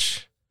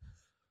French.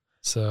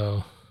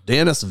 So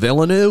Denis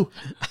Villeneuve?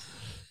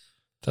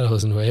 Thought it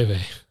was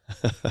Nueve.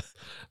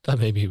 Thought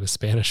maybe he was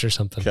Spanish or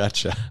something.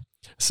 Gotcha.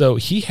 So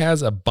he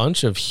has a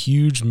bunch of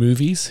huge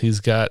movies. He's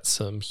got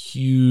some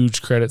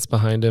huge credits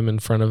behind him, in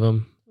front of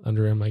him,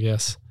 under him, I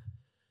guess.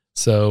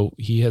 So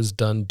he has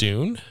done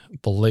Dune,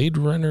 Blade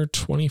Runner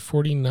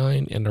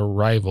 2049, and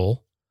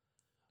Arrival,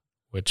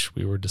 which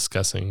we were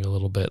discussing a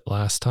little bit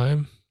last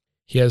time.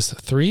 He has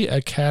 3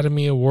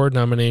 Academy Award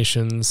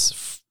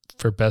nominations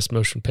for Best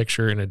Motion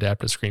Picture and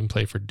Adapted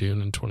Screenplay for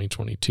Dune in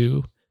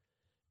 2022.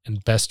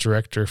 And Best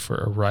Director for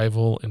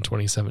Arrival in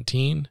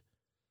 2017,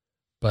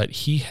 but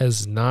he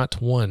has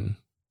not won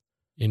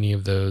any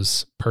of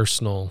those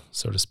personal,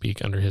 so to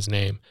speak, under his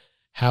name.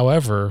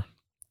 However,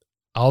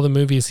 all the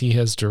movies he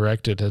has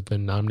directed have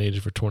been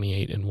nominated for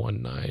 28 and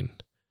won 9.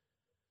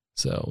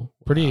 So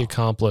pretty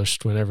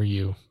accomplished whenever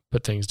you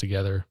put things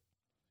together.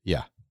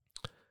 Yeah.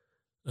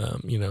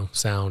 You know,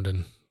 sound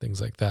and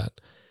things like that.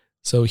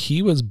 So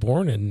he was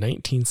born in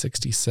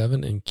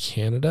 1967 in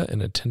Canada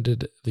and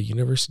attended the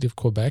University of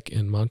Quebec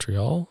in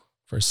Montreal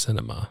for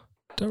cinema.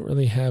 Don't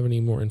really have any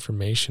more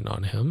information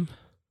on him.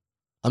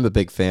 I'm a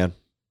big fan.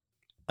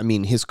 I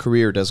mean, his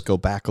career does go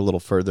back a little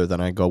further than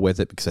I go with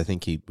it because I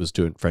think he was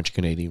doing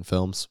French-Canadian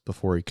films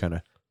before he kind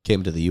of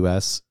came to the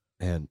U.S.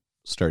 and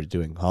started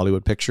doing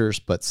Hollywood pictures.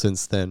 But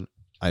since then,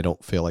 I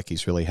don't feel like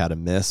he's really had a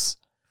miss.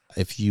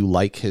 If you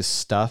like his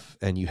stuff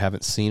and you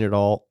haven't seen it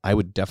all, I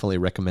would definitely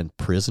recommend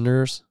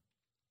Prisoners.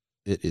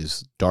 It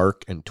is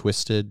dark and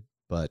twisted,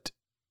 but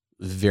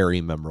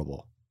very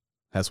memorable.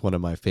 Has one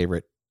of my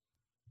favorite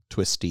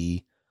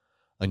twisty,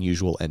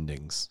 unusual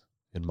endings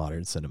in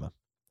modern cinema.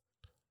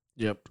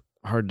 Yep.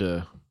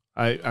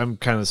 I'm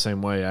kind of the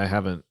same way. I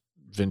haven't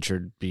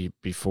ventured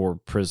before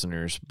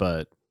Prisoners,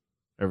 but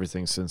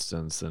everything since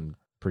then's been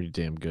pretty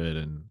damn good,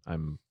 and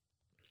I'm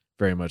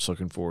very much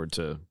looking forward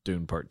to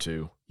Dune Part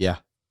 2. Yeah.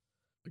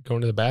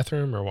 Going to the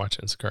bathroom or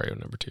watching Sicario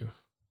number 2?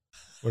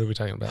 What are we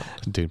talking about?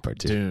 Dune Part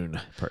 2.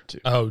 Dune Part 2.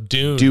 Oh,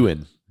 Dune.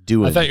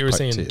 Dune. I thought you were Part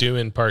saying 2.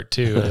 Dune Part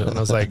 2. And I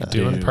was like,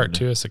 Dune Part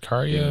 2 is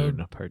Sicario?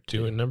 Dune Part 2.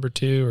 Dune number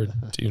 2 or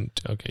Dune?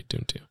 Okay,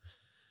 Dune 2.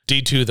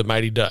 D2, The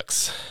Mighty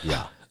Ducks.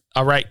 Yeah.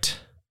 All right.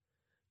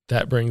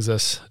 That brings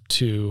us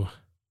to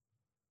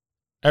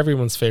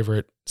everyone's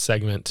favorite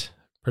segment,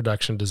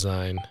 production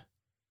design.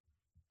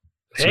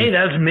 Hey,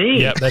 that's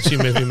me. Yep, that's you,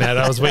 Movie Matt.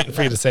 I was waiting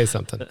for you to say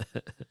something.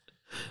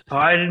 Oh,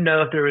 I didn't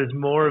know if there was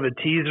more of a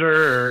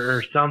teaser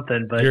or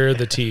something, but You're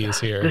the tease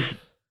here.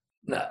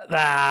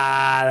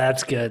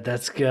 that's good.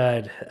 That's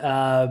good.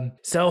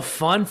 So,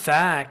 fun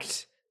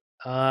fact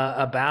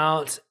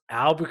about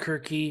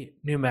Albuquerque,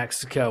 New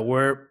Mexico,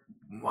 where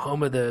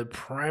home of the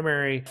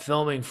primary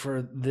filming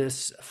for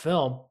this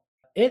film.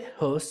 It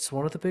hosts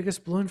one of the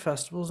biggest balloon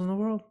festivals in the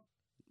world.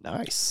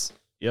 Nice.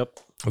 Yep.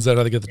 Is that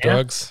how they get the Yeah.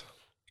 drugs?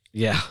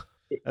 Yeah.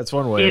 That's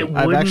one way. It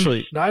I've wouldn't-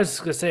 actually No, I was just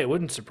gonna say it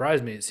wouldn't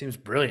surprise me. It seems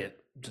brilliant.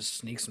 Just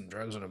sneak some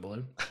drugs on a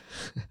balloon.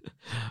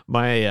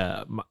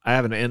 I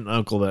have an aunt and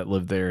uncle that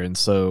live there, and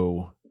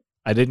so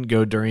I didn't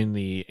go during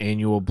the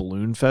annual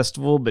balloon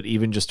festival, but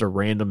even just a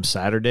random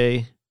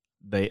Saturday,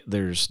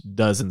 there's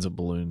dozens of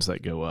balloons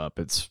that go up.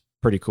 It's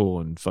pretty cool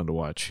and fun to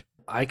watch.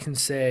 I can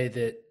say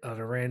that on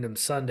a random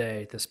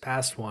Sunday, this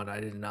past one, I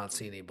did not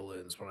see any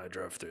balloons when I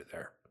drove through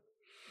there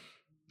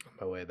on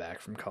my way back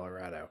from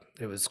Colorado.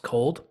 It was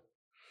cold.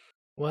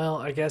 Well,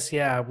 I guess,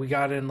 yeah, we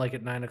got in like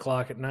at 9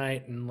 o'clock at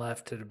night and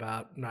left at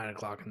about 9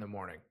 o'clock in the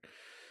morning.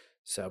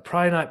 So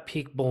probably not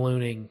peak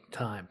ballooning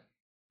time.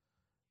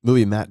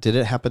 Movie Matt, did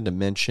it happen to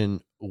mention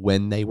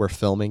when they were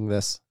filming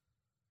this?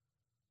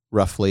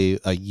 Roughly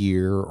a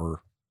year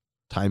or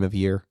time of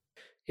year?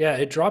 Yeah,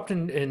 it dropped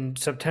in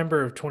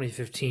September of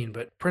 2015,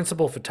 but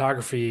principal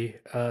photography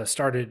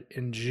started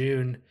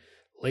in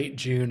late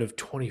June of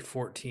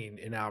 2014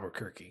 in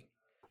Albuquerque.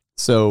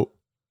 So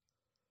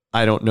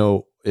I don't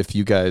know if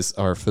you guys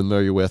are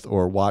familiar with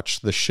or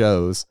watch the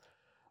shows,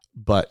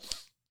 but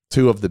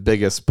two of the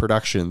biggest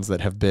productions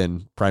that have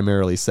been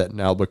primarily set in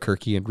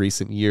Albuquerque in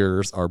recent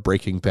years are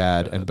Breaking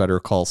Bad and Better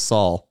Call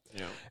Saul.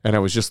 Yeah. And I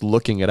was just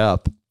looking it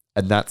up,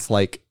 and that's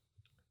like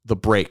the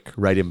break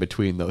right in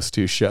between those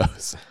two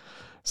shows.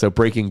 So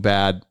Breaking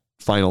Bad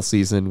final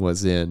season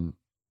was in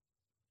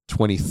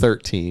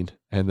 2013,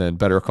 and then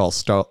Better Call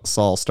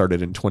Saul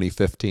started in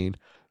 2015.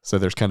 So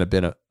there's kind of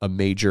been a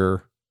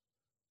major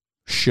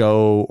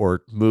show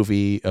or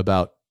movie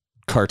about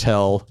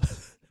cartel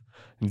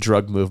and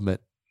drug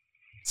movement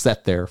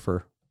set there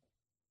for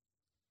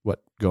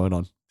going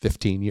on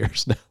 15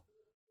 years now.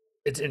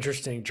 It's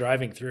interesting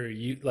driving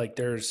through.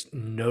 There's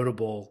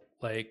notable,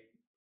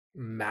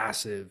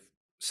 massive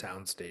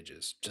sound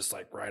stages, just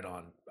like right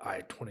on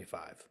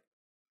I-25.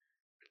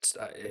 It's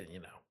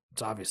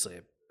it's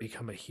obviously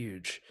become a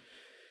huge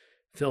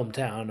film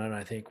town, and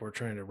I think we're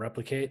trying to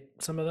replicate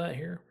some of that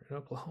here in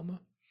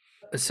Oklahoma.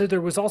 So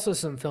there was also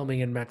some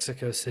filming in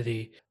Mexico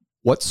City.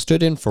 What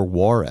stood in for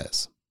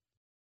Juarez?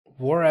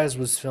 Juarez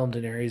was filmed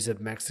in areas of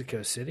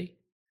Mexico City.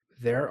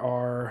 There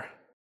are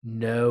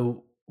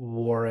no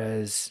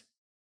Juarez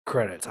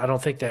credits. I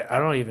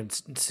don't even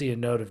see a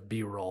note of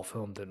B-roll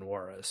filmed in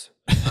Juarez.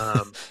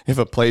 If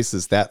a place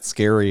is that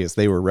scary as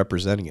they were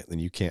representing it, then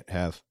you can't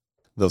have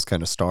those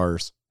kind of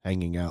stars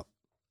hanging out.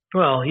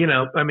 Well,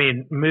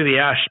 movie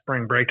Ash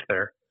spring break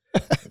there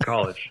in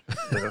college.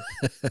 So,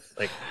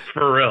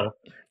 for real.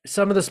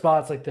 Some of the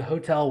spots, like the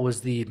hotel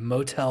was the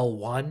Motel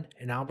 1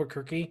 in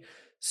Albuquerque,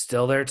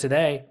 still there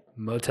today,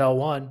 Motel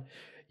 1.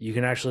 You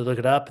can actually look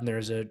it up, and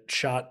there's a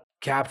shot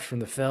capped from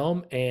the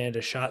film and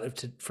a shot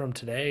from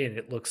today, and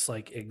it looks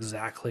like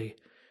exactly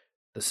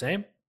the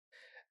same.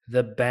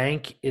 The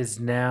bank is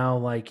now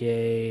like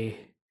a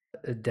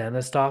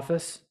dentist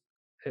office,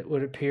 it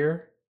would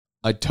appear.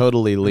 I'd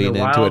totally lean the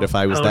into it Wild if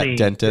I was Pony that is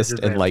dentist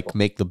and available.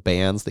 make the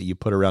bands that you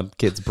put around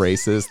kids'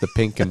 braces, the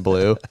pink and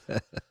blue.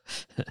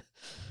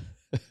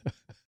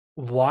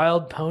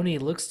 Wild Pony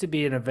looks to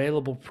be an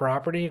available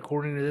property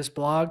according to this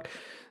blog.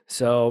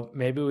 So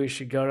maybe we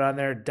should go down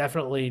there.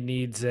 Definitely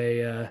needs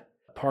a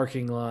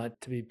parking lot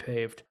to be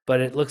paved.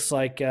 But it looks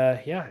like,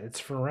 it's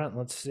for rent.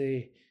 Let's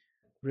see.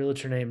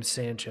 Realtor named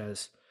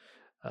Sanchez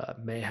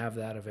may have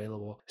that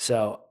available.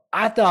 So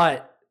I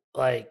thought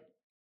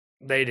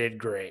they did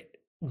great.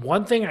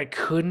 One thing I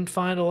couldn't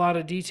find a lot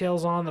of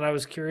details on that I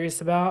was curious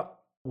about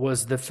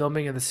was the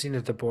filming of the scene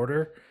at the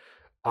border.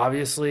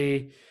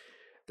 Obviously,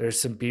 there's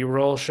some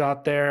B-roll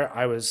shot there.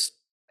 I was,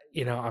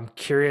 I'm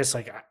curious.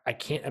 I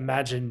can't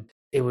imagine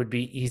it would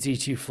be easy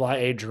to fly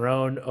a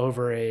drone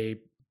over a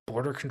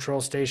border control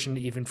station,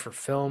 even for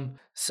film.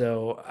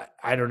 So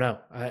I don't know.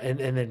 And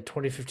then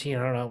 2015,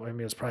 I don't know. I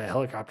mean, it was probably a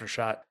helicopter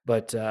shot,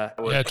 but Yeah,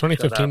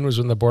 2015 was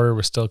when the border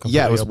was still completely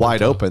Yeah, it was wide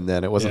though. open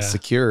then. It wasn't Yeah.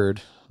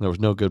 secured. There was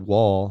no good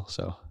wall,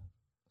 so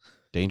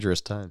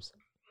dangerous times.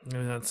 I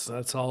mean, that's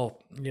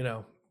all,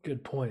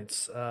 good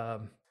points.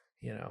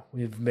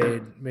 we've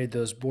made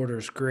those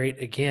borders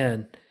great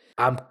again.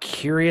 I'm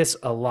curious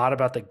a lot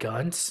about the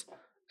guns,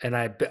 and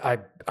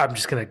I'm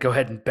just gonna go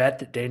ahead and bet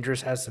that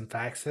Dangerous has some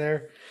facts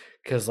there,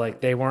 because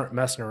they weren't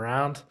messing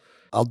around.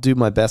 I'll do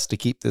my best to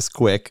keep this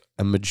quick.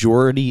 A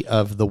majority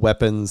of the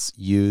weapons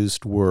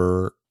used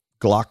were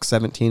Glock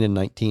 17 and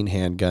 19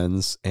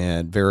 handguns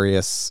and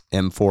various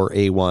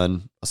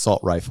M4A1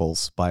 assault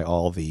rifles by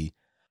all the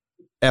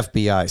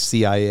FBI,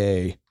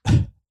 CIA,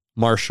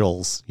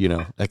 marshals,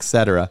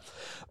 etc.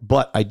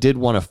 But I did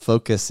want to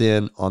focus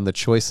in on the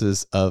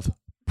choices of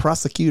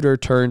prosecutor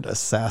turned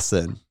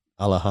assassin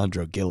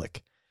Alejandro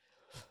Gillick.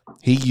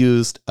 He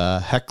used a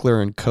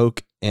Heckler &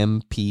 Koch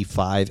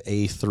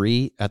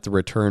MP5A3 at the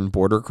return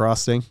border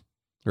crossing,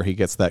 where he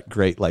gets that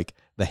great,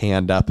 the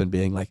hand up and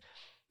being like,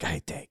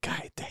 "Gaite,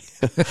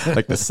 gaite,"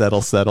 like the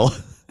settle.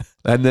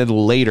 And then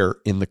later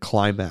in the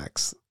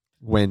climax,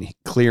 when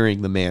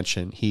clearing the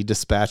mansion, he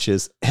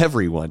dispatches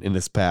everyone in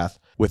his path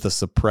with a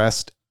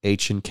suppressed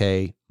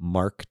H&K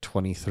Mark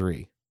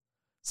 23.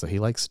 So he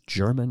likes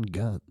German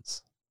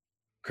guns.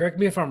 Correct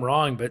me if I'm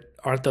wrong, but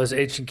aren't those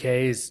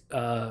H&Ks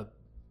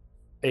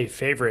a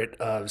favorite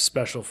of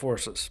Special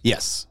Forces?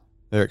 Yes,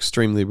 they're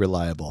extremely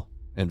reliable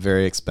and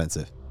very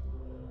expensive.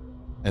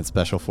 And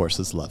Special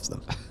Forces loves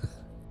them.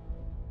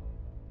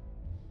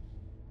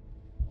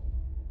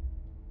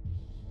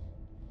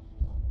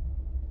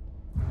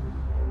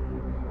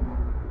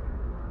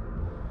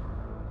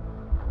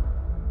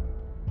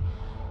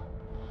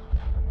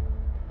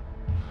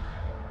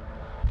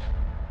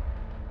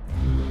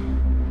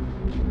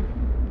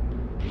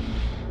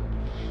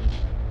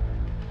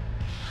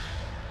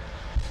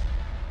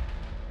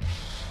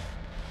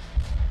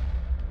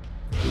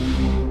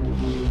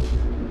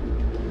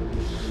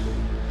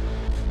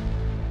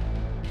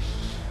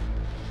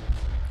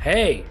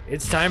 Hey,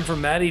 it's time for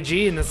Matty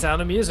G and the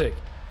Sound of Music.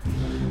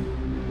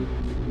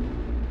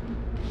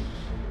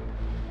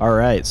 All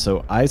right,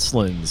 so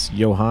Iceland's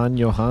Jóhann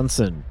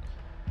Jóhannsson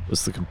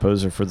was the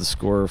composer for the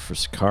score for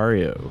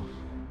Sicario.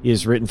 He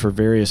has written for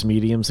various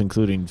mediums,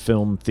 including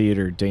film,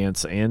 theater,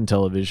 dance, and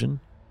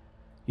television.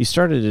 He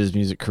started his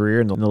music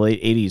career in the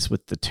late 80s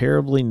with the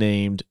terribly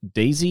named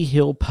Daisy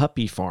Hill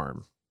Puppy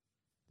Farm.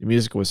 The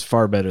music was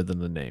far better than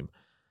the name.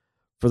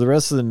 For the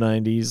rest of the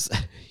 90s,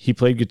 he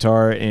played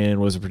guitar and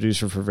was a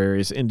producer for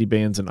various indie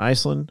bands in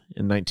Iceland.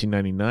 In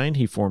 1999,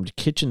 he formed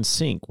Kitchen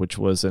Sink, which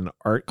was an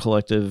art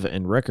collective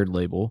and record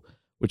label,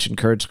 which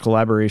encouraged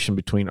collaboration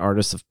between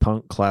artists of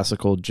punk,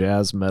 classical,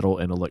 jazz, metal,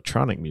 and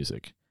electronic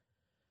music.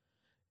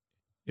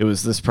 It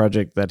was this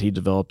project that he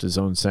developed his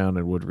own sound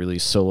and would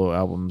release solo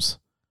albums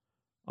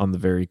on the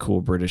very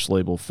cool British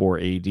label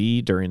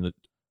 4AD during the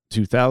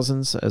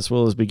 2000s, as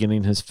well as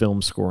beginning his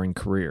film scoring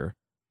career.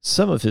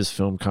 Some of his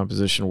film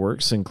composition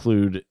works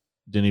include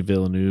Denis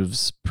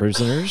Villeneuve's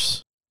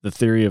Prisoners, The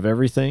Theory of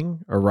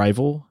Everything,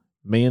 Arrival,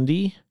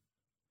 Mandy,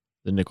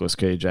 the Nicolas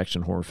Cage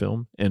action horror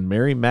film, and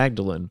Mary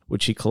Magdalene,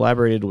 which he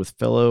collaborated with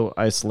fellow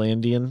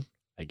Icelandian,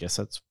 is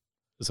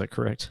that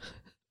correct?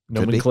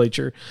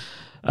 Nomenclature.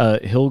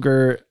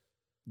 Hildur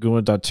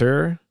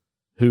Guðnadóttir,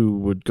 who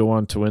would go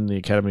on to win the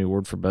Academy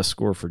Award for Best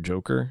Score for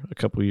Joker a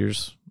couple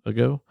years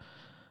ago.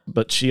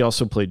 But she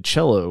also played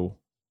cello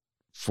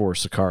for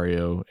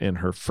Sicario, and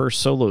her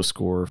first solo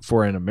score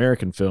for an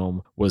American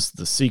film was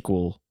the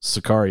sequel,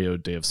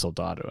 Sicario, Day of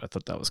Soldado. I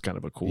thought that was kind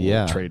of a cool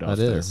trade-off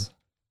there. Is.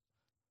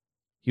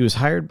 He was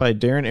hired by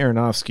Darren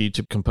Aronofsky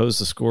to compose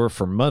the score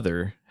for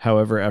Mother.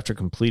 However, after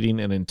completing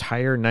an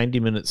entire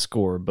 90-minute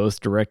score, both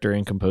director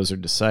and composer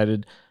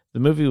decided the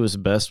movie was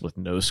best with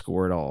no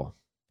score at all.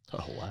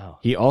 Oh, wow.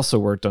 He also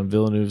worked on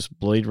Villeneuve's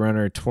Blade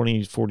Runner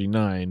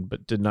 2049,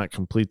 but did not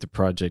complete the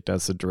project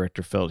as the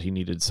director felt he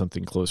needed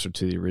something closer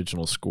to the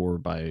original score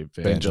by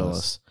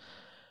Vangelis.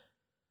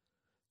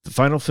 The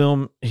final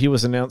film he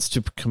was announced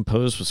to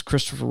compose was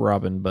Christopher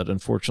Robin, but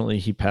unfortunately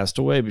he passed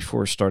away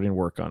before starting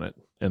work on it,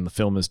 and the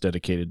film is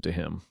dedicated to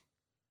him.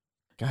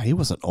 God, he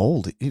wasn't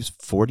old. He was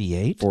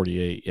 48?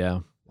 48, yeah.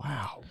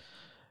 Wow.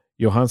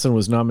 Johansson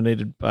was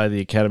nominated by the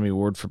Academy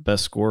Award for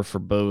Best Score for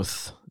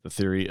both The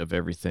Theory of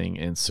Everything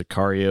and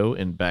Sicario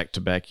in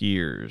back-to-back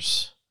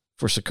years.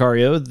 For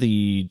Sicario,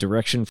 the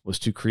direction was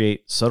to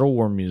create subtle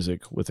warm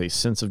music with a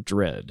sense of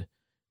dread,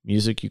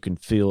 music you can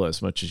feel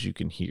as much as you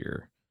can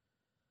hear.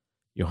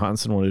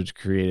 Johansson wanted to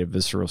create a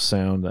visceral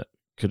sound that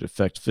could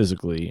affect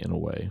physically in a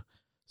way,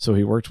 so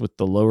he worked with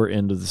the lower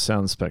end of the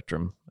sound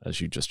spectrum,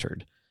 as you just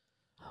heard.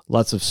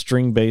 Lots of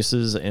string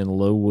basses and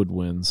low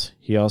woodwinds.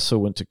 He also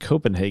went to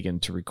Copenhagen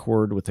to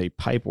record with a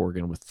pipe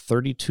organ with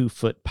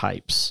 32-foot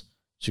pipes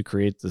to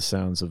create the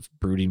sounds of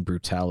brooding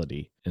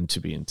brutality and to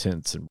be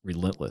intense and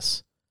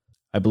relentless.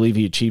 I believe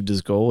he achieved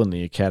his goal, and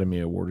the Academy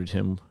awarded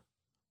him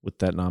with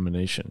that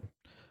nomination.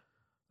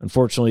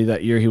 Unfortunately,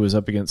 that year he was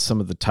up against some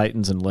of the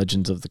titans and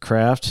legends of the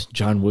craft,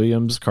 John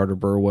Williams, Carter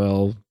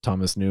Burwell,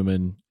 Thomas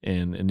Newman,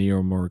 and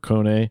Ennio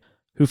Morricone,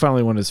 who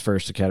finally won his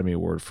first Academy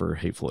Award for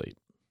Hateful Eight.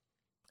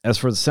 As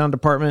for the sound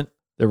department,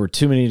 there were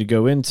too many to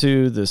go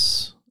into.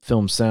 This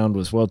film's sound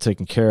was well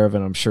taken care of,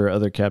 and I'm sure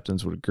other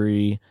captains would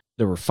agree.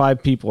 there were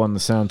 5 people on the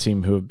sound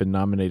team who have been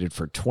nominated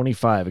for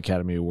 25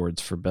 Academy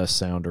Awards for Best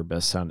Sound or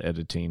Best Sound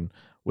Editing,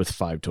 with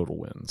 5 total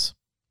wins.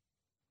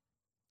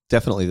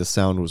 Definitely the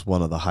sound was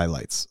one of the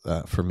highlights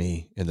for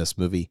me in this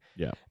movie.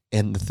 Yeah.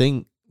 And the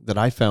thing that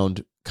I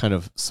found kind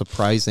of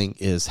surprising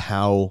is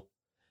how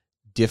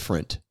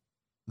different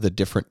the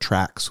different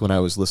tracks when I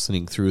was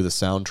listening through the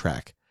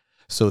soundtrack.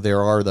 So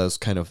there are those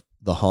kind of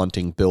the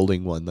haunting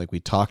building one like we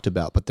talked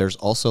about, but there's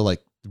also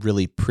like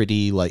really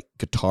pretty like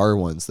guitar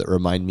ones that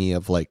remind me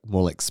of like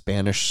more like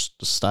Spanish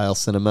style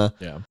cinema.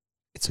 Yeah.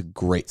 It's a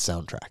great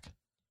soundtrack.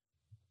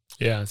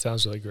 Yeah, it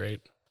sounds really great.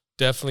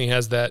 Definitely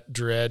has that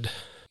dread,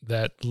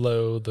 that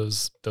low,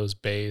 those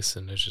bass,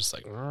 and it's just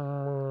like,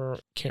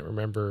 can't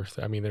remember.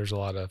 I mean, there's a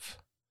lot of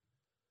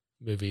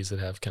movies that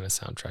have kind of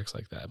soundtracks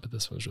like that, but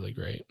this one's really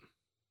great.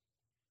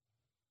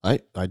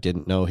 I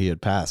didn't know he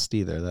had passed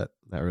either. That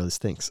really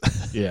stinks.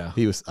 Yeah.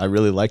 I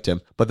really liked him,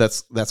 but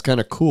that's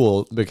kind of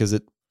cool because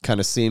it kind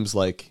of seems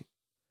like,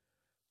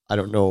 I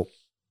don't know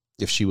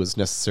if she was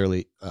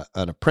necessarily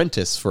an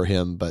apprentice for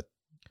him, but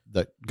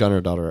that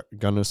Gunner's daughter,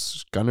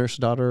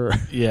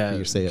 Yeah.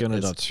 you say it,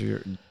 Gunnar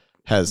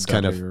has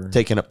kind of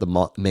taken up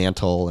the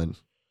mantle. And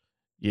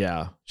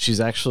yeah, she's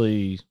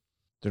actually,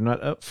 they're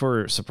not up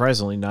for,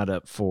 surprisingly not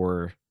up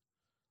for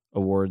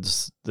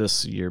awards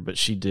this year, but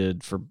she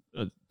did for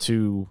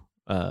 2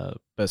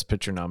 Best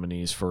Picture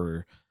nominees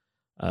for,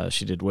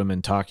 she did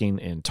Women Talking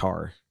and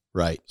Tar.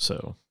 right.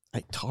 So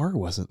Tar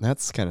wasn't,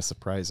 that's kind of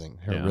surprising.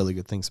 I heard Yeah. really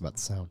good things about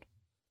the sound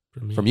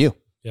Me. from you.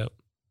 Yep.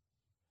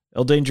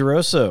 El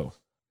Dangeroso,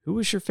 who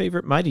was your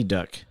favorite Mighty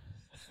Duck?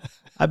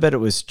 I bet it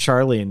was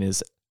Charlie and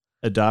his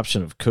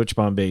adoption of Coach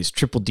Bombay's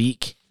Triple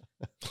Deke.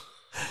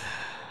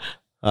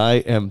 I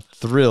am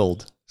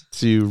thrilled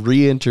to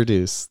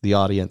reintroduce the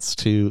audience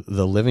to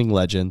the living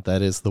legend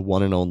that is the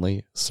one and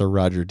only Sir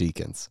Roger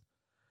Deakins.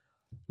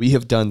 We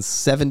have done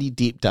 70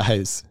 deep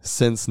dives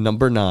since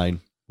number 9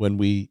 when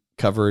we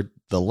covered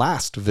the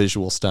last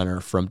visual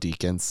stunner from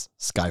Deakins,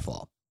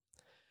 Skyfall.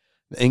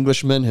 The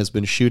Englishman has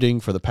been shooting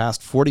for the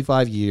past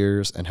 45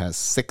 years and has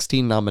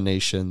 16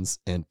 nominations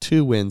and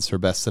 2 wins for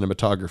Best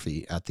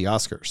Cinematography at the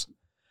Oscars.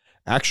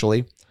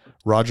 Actually,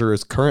 Roger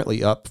is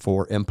currently up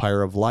for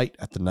Empire of Light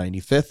at the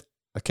 95th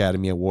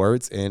Academy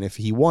Awards, and if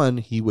he won,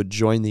 he would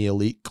join the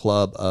elite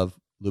club of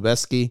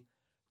Lubezki,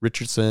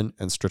 Richardson,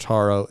 and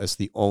Strotaro as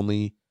the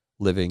only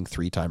living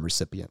 3-time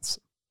recipients.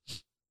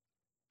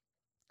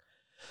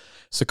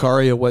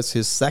 Sicario was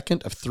his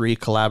second of 3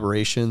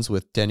 collaborations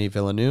with Denis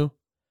Villeneuve,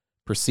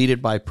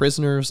 preceded by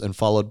Prisoners and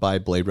followed by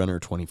Blade Runner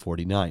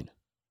 2049.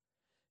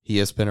 He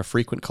has been a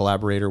frequent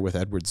collaborator with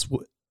Edward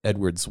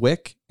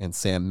Zwick and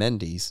Sam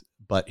Mendes,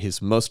 but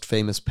his most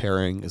famous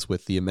pairing is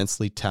with the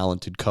immensely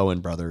talented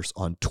Coen brothers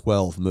on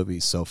 12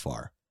 movies so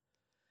far.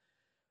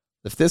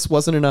 If this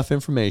wasn't enough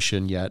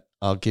information yet,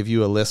 I'll give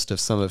you a list of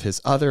some of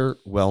his other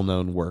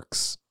well-known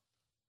works.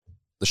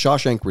 The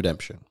Shawshank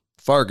Redemption,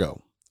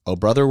 Fargo, Oh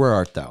Brother, Where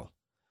Art Thou?,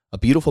 A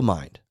Beautiful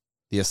Mind,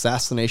 The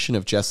Assassination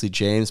of Jesse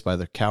James by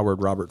the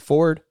coward Robert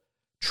Ford,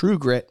 True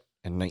Grit,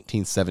 and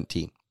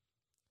 1917.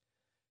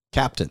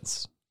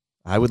 Captains,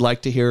 I would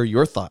like to hear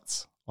your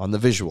thoughts on the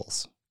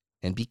visuals,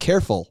 and be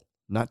careful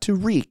not to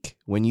reek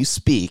when you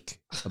speak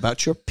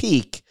about your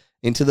peek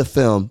into the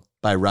film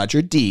by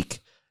Roger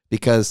Deak,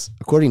 because,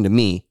 according to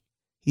me,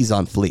 he's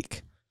on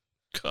fleek.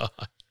 God,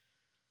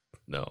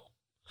 no.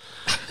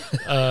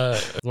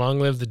 Long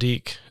live the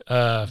Deke.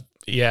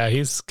 Yeah,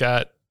 he's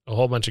got a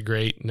whole bunch of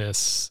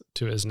greatness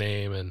to his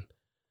name. And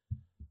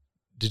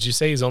did you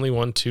say he's only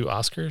won 2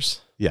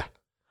 Oscars? Yeah.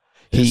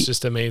 It's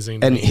just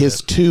amazing. And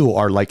his 2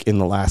 are like in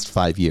the last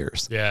 5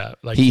 years. Yeah.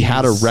 Like he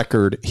had a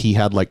record. He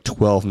had like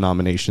 12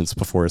 nominations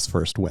before his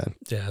first win.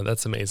 Yeah,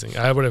 that's amazing.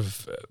 I would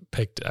have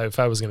picked, if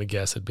I was going to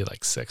guess, it'd be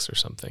like 6 or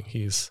something.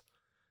 It's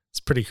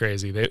pretty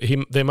crazy.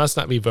 They must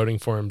not be voting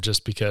for him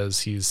just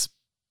because he's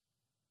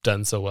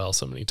done so well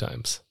so many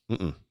times.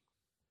 Mm-mm.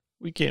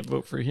 We can't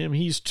vote for him.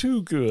 He's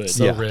too good.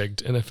 So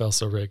rigged. NFL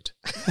so rigged.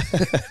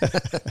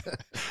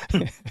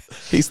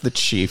 He's the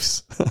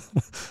Chiefs.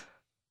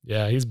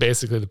 Yeah, he's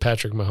basically the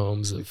Patrick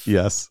Mahomes of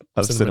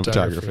of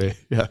cinematography.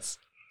 Yes.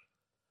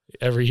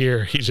 Every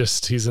year he's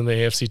in the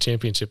AFC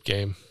Championship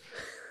game.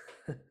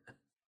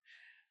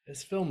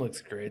 This film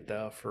looks great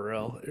though, for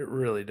real. It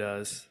really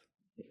does.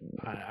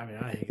 I mean,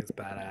 I think it's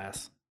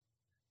badass.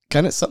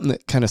 Kind of something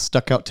that kind of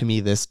stuck out to me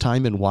this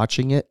time in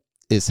watching it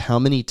is how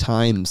many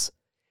times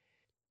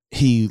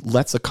he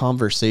lets a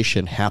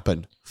conversation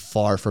happen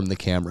far from the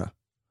camera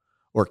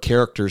or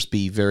characters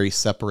be very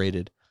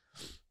separated.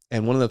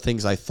 And one of the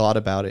things I thought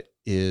about it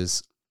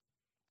is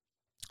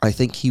I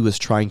think he was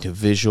trying to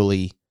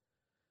visually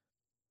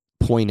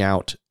point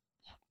out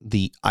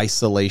the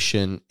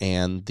isolation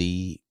and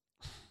the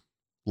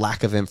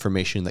lack of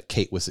information that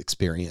Kate was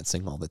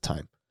experiencing all the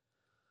time.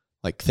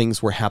 Like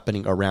things were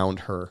happening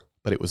around her,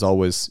 but it was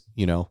always,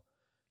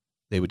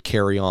 they would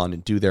carry on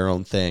and do their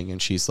own thing.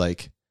 And she's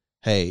like,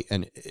 hey,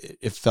 and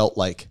it felt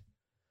like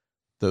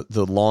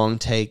the long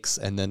takes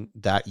and then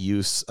that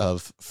use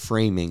of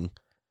framing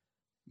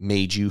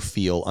made you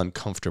feel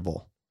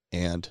uncomfortable.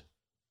 And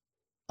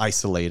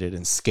isolated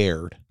and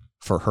scared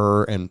for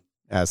her, and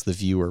as the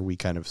viewer, we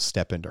kind of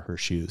step into her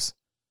shoes.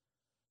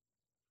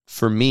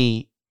 For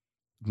me,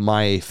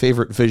 my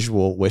favorite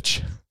visual,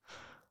 which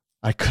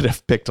I could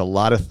have picked a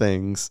lot of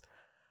things,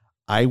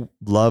 I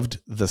loved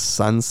the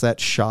sunset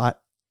shot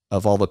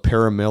of all the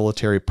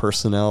paramilitary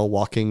personnel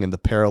walking in the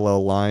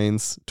parallel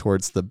lines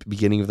towards the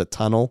beginning of the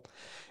tunnel,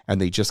 and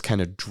they just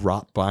kind of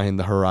drop by in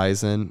the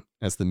horizon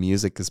as the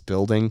music is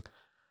building.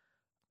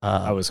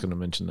 I was going to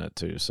mention that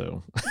too.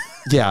 So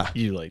yeah,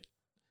 you like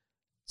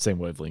same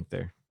wavelength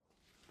there.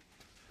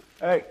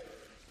 Hey,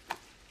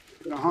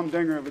 it's been a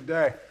humdinger of a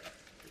day.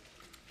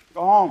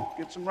 Go home,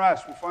 get some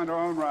rest. We'll find our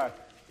own ride.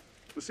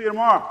 We'll see you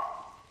tomorrow.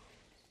 All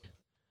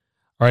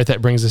right,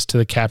 that brings us to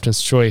the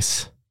Captain's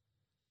Choice,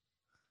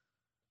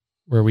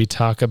 where we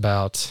talk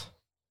about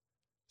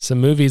some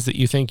movies that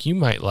you think you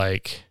might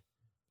like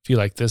if you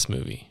like this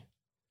movie.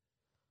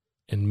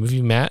 And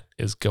movie Matt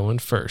is going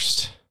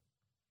first.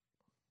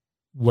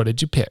 What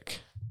did you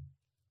pick?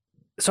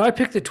 So I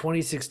picked the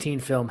 2016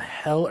 film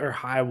Hell or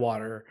High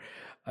Water,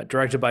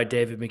 directed by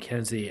David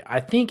Mackenzie. I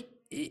think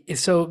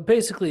so.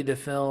 Basically, the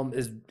film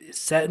is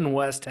set in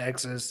West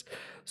Texas.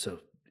 So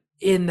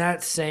in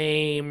that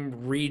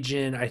same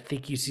region, I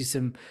think you see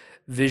some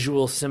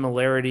visual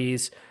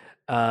similarities,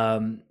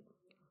 with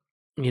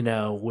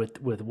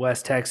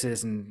West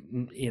Texas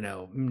and,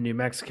 New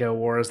Mexico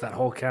wars, that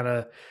whole kind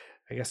of,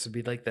 I guess it'd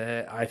be like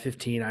the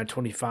I-15,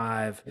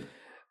 I-25,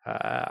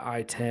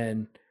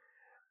 I-10,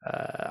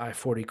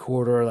 I-40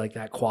 corridor, like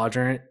that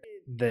quadrant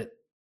that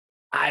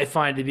I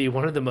find to be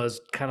one of the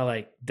most kind of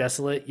like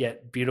desolate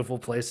yet beautiful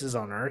places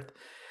on earth.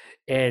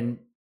 And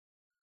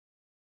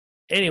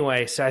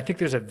anyway, so I think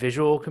there's a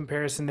visual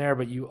comparison there,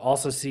 but you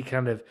also see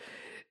kind of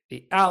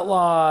the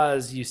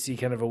outlaws, you see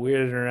kind of a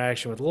weird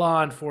interaction with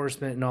law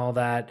enforcement and all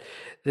that.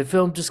 The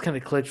film just kind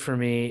of clicked for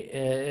me,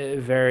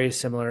 very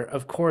similar.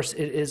 Of course,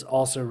 it is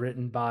also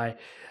written by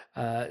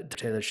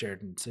Taylor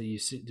Sheridan. So you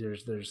see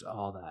there's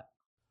all that.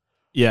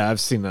 Yeah, I've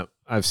seen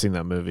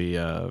that movie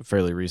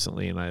fairly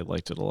recently, and I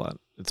liked it a lot.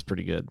 It's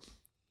pretty good.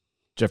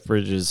 Jeff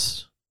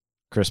Bridges,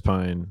 Chris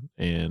Pine,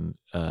 and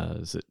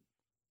is it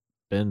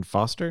Ben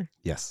Foster?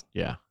 yes.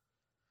 Yeah,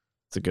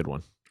 it's a good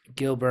one.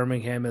 Gil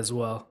Birmingham as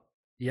well.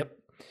 Yep.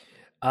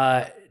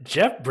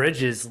 Jeff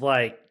Bridges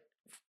like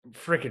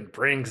freaking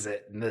brings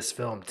it in this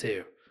film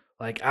too.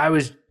 Like I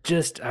was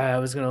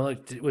gonna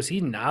look. Was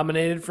he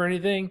nominated for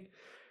anything?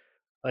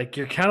 Like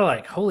you're kind of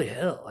like, holy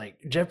hell! Like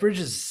Jeff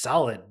Bridges is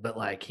solid, but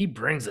like he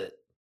brings it.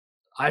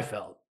 I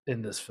felt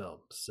in this film.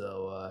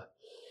 So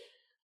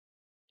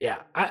yeah,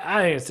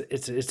 I think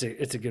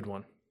it's a good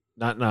one.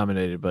 Not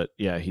nominated, but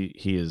yeah, he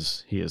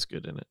is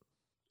good in it.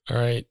 All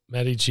right,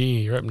 Matty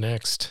G, you're up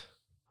next.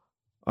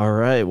 All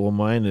right, well,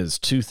 mine is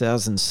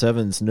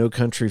 2007's No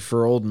Country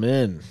for Old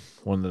Men,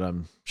 one that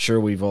I'm sure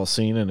we've all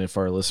seen, and if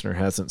our listener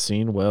hasn't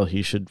seen, well,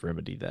 he should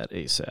remedy that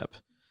ASAP.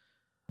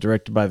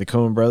 Directed by the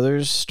Coen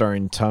brothers,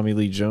 starring Tommy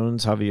Lee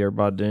Jones, Javier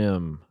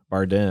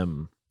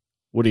Bardem,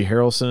 Woody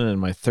Harrelson,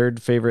 and my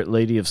third favorite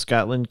lady of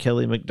Scotland,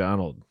 Kelly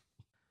MacDonald.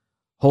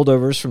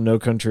 Holdovers from No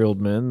Country Old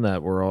Men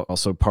that were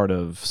also part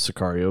of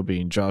Sicario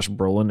being Josh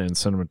Brolin and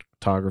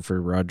cinematographer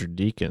Roger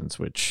Deakins,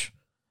 which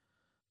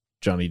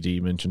Johnny D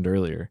mentioned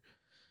earlier.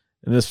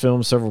 In this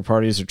film, several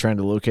parties are trying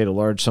to locate a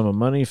large sum of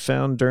money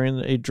found during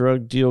a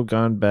drug deal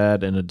gone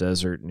bad in a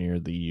desert near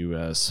the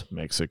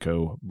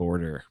U.S.-Mexico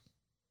border.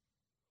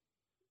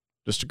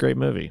 Just a great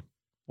movie.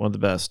 One of the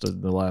best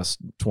of the last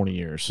 20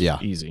 years. Yeah.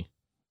 Easy.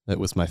 That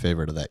was my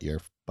favorite of that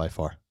year by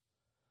far.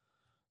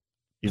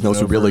 Even It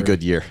was a really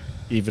good year.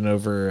 Even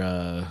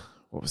over,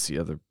 what was the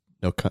other?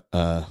 There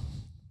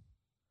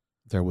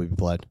Will Be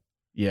Blood.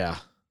 Yeah.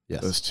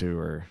 Yes. Those two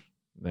are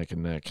neck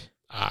and neck.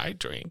 I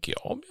drink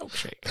your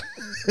milkshake.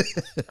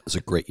 It was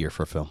a great year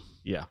for film.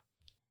 Yeah.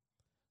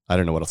 I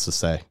don't know what else to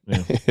say.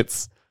 Yeah.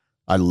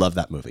 I love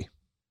that movie.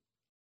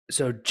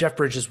 So Jeff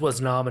Bridges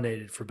was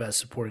nominated for Best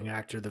Supporting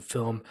Actor. The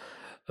film,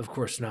 of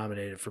course,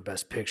 nominated for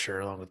Best Picture,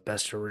 along with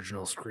Best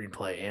Original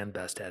Screenplay and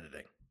Best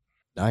Editing.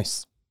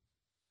 Nice.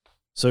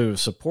 So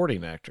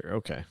supporting actor.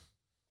 Okay.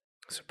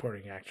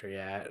 Supporting actor,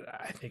 yeah.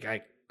 I think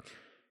I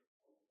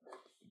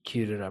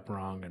queued it up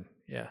wrong, and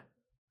yeah.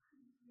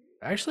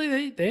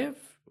 Actually, they have.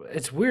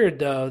 It's weird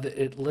though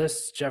that it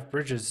lists Jeff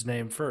Bridges'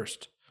 name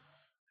first.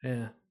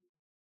 Yeah.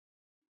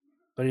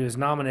 But he was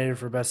nominated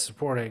for Best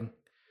Supporting.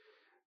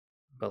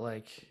 But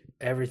like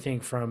everything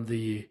from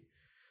the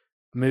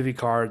movie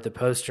card, the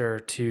poster,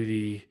 to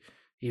the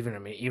even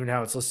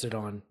how it's listed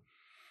on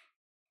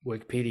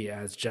Wikipedia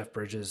as Jeff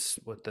Bridges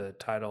with the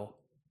title,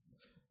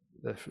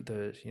 the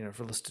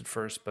for listed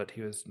first, but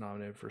he was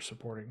nominated for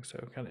supporting, so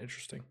kind of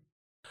interesting.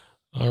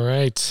 All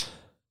right,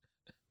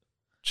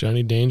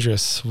 Johnny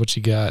Dangerous, what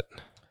you got?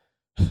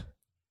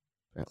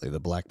 Apparently the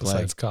Black Plague.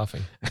 Besides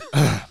coughing.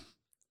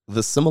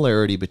 The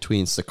similarity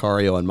between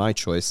Sicario and my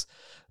choice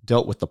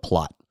dealt with the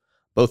plot.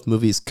 Both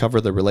movies cover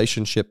the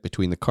relationship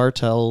between the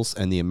cartels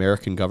and the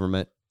American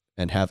government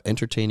and have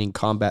entertaining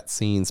combat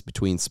scenes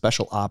between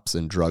special ops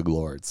and drug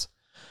lords.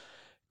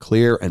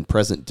 Clear and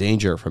Present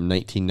Danger from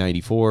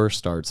 1994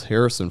 stars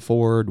Harrison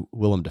Ford,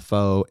 Willem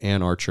Dafoe,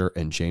 Ann Archer,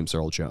 and James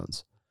Earl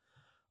Jones.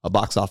 A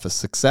box office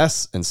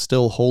success and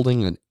still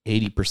holding an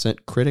 80%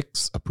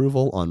 critics'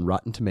 approval on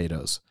Rotten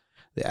Tomatoes.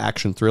 The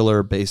action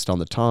thriller based on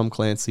the Tom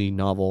Clancy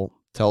novel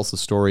tells the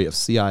story of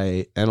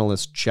CIA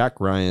analyst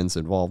Jack Ryan's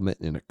involvement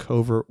in a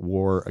covert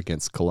war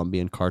against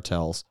Colombian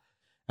cartels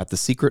at the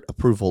secret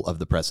approval of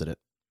the president.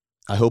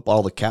 I hope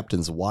all the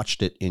captains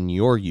watched it in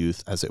your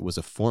youth, as it was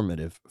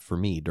formative for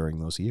me during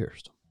those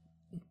years.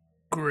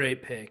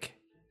 Great pick.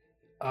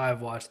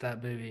 I've watched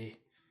that movie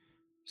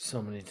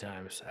so many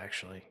times,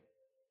 actually.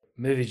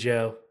 Movie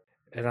Joe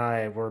and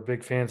I were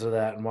big fans of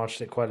that and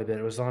watched it quite a bit.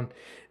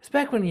 It's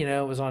back when,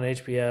 it was on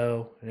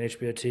HBO and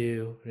HBO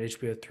 2 and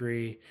HBO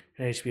 3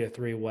 and HBO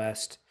 3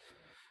 West.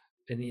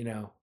 And,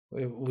 so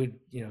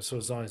it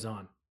was always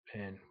on.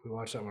 And we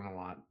watched that one a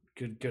lot.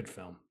 Good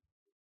film.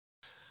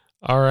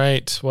 All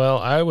right. Well,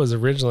 I was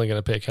originally going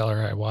to pick Hell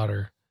or High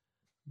Water,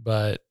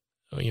 but,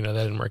 that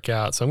didn't work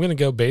out. So I'm going to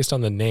go based on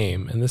the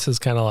name. And this is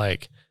kind of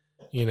like,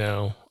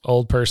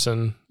 old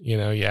person, you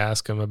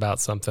ask them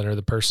about something, or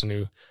the person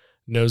who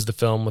knows the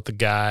film with the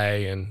guy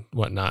and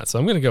whatnot. So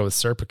I'm going to go with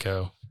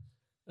Serpico.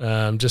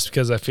 Just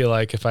because I feel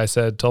like if I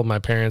told my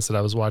parents that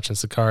I was watching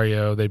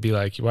Sicario, they'd be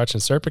like, "You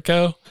watching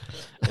Serpico?"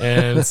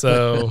 And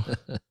so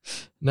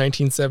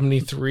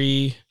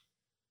 1973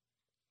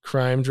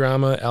 crime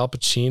drama, Al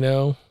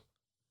Pacino,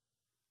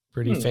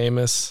 pretty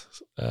famous,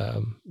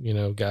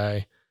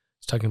 guy.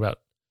 He's talking about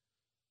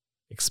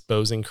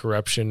exposing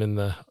corruption in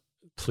the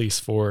police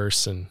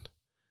force and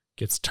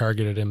gets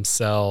targeted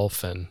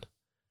himself, and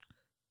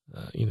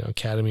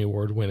Academy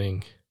Award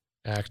winning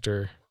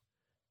actor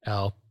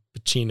Al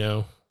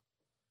Pacino,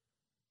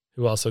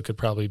 who also could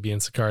probably be in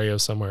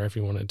Sicario somewhere if he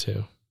wanted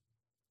to.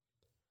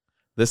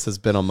 This has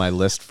been on my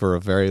list for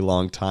a very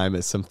long time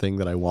as something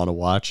that I want to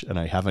watch, and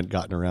I haven't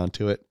gotten around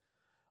to it.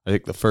 I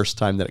think the first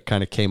time that it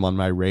kind of came on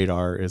my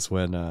radar is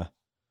when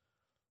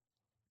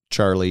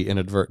Charlie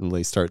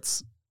inadvertently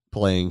starts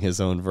playing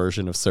his own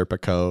version of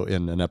Serpico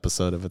in an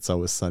episode of It's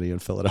Always Sunny in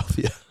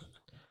Philadelphia.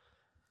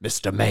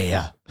 Mr.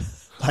 Mayor,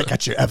 I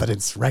got your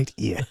evidence right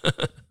here.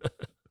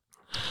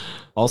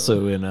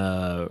 Also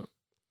in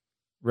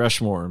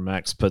Rushmore,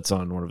 Max puts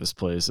on one of his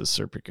plays as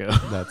Serpico.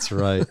 That's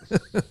right.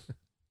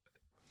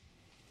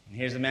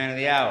 Here's the man of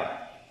the hour.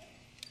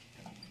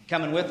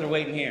 Coming with or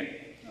waiting here?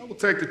 We'll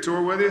take the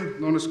tour with you.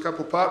 Loan us a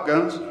couple pop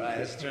guns. All right,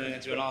 this is turning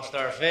into an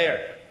all-star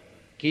affair.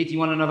 Keith, you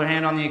want another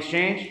hand on the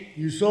exchange?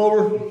 You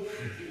sober?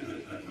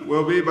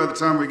 We'll be by the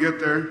time we get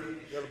there.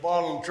 Got a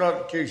bottle in the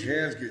truck in case your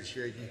hands get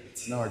shaky.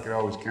 No, I could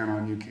always count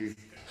on you, Keith.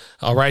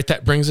 All right,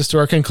 that brings us to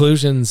our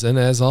conclusions. And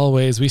as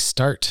always, we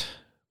start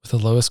with the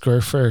lowest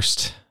score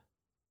first.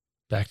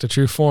 Back to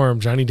true form.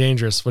 Johnny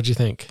Dangerous, what'd you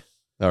think?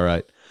 All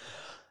right.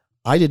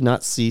 I did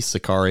not see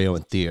Sicario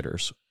in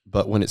theaters,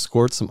 but when it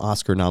scored some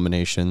Oscar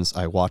nominations,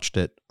 I watched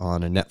it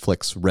on a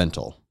Netflix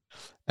rental,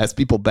 as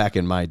people back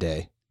in my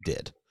day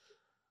did.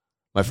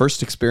 My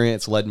first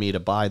experience led me to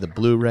buy the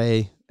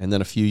Blu-ray, and then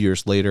a few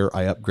years later,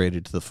 I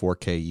upgraded to the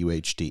 4K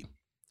UHD.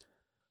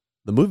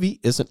 The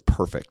movie isn't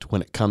perfect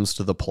when it comes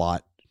to the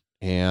plot,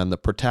 and the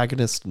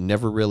protagonist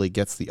never really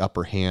gets the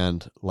upper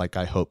hand like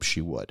I hoped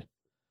she would.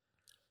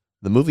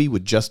 The movie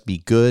would just be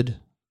good,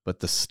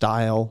 but the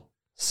style,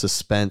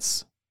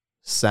 suspense,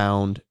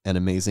 sound, and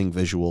amazing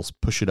visuals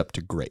push it up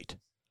to great.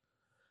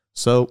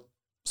 So,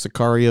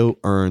 Sicario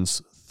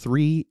earns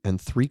 3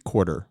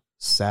 3/4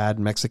 sad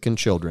Mexican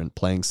children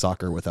playing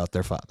soccer without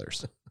their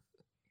fathers.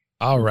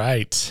 All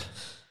right.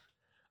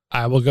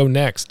 I will go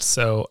next.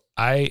 So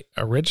I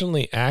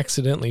originally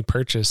accidentally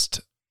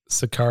purchased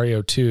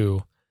Sicario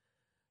 2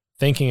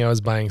 thinking I was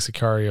buying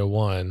Sicario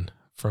 1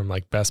 from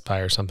like Best Buy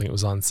or something. It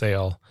was on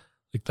sale.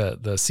 Like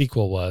the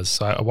sequel was.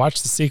 So I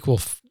watched the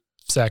sequel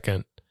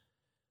second.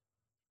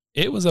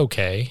 It was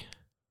okay.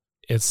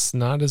 It's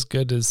not as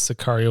good as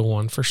Sicario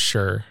 1 for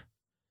sure.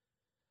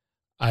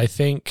 I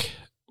think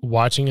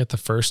watching it the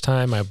first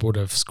time, I would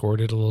have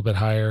scored it a little bit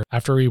higher.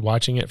 After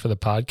rewatching it for the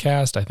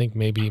podcast, I think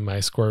maybe my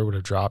score would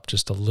have dropped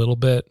just a little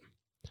bit.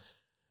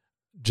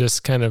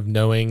 Just kind of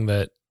knowing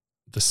that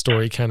the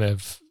story kind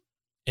of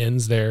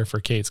ends there for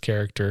Kate's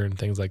character and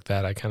things like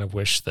that. I kind of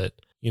wish that,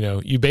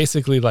 you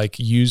basically like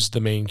used the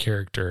main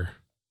character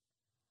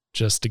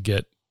just to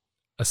get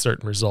a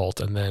certain result,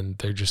 and then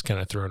they're just kind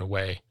of thrown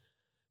away,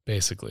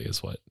 basically,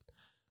 is what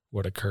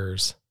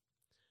occurs.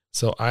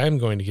 So I'm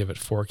going to give it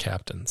 4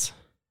 captains.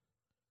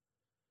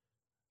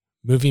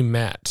 Movie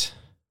Matt,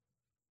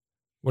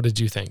 what did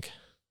you think?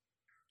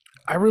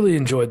 I really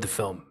enjoyed the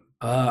film.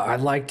 I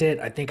liked it.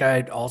 I think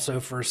I also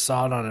first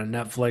saw it on a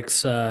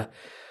Netflix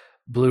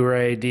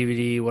Blu-ray,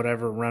 DVD,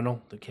 whatever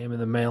rental that came in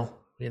the mail,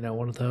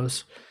 one of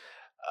those.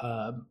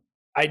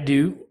 I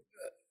do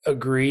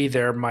agree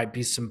there might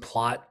be some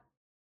plot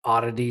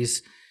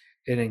oddities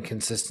and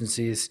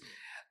inconsistencies,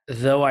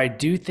 though I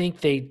do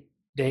think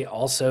they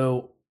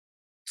also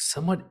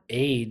somewhat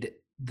aid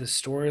the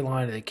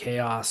storyline of the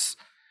chaos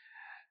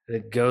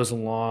that goes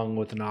along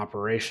with an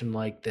operation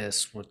like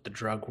this, with the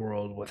drug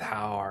world, with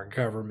how our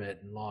government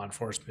and law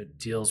enforcement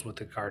deals with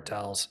the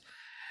cartels.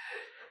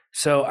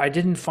 So I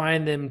didn't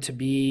find them to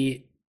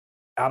be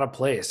out of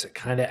place. It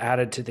kind of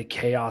added to the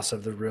chaos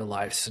of the real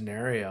life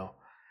scenario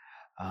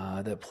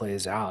that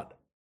plays out.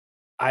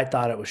 I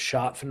thought it was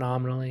shot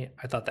phenomenally.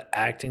 I thought the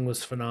acting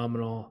was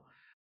phenomenal.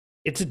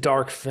 It's a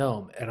dark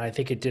film, and I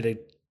think it did an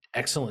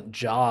excellent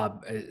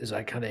job, as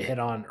I kind of hit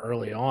on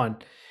early on,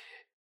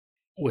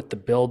 with the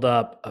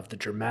buildup of the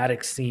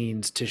dramatic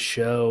scenes to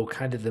show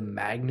kind of the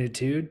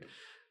magnitude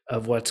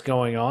of what's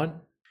going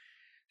on.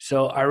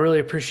 So I really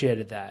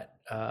appreciated that.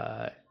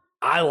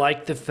 I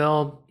liked the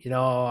film. You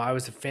know, I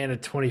was a fan of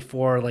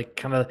 24, like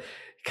kind of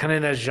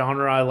in that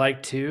genre I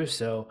like too.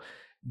 So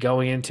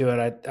going into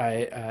it,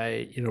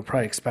 I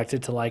probably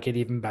expected to like it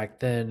even back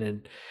then.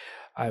 And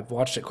I've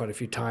watched it quite a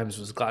few times,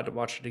 was glad to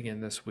watch it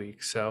again this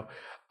week. So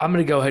I'm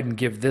going to go ahead and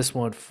give this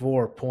one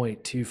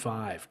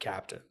 4.25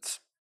 captains.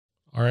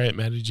 All right,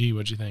 Matty G,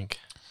 what'd you think?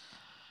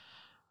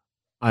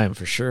 I am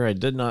for sure. I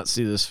did not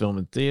see this film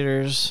in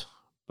theaters,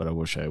 but I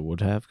wish I would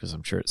have, because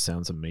I'm sure it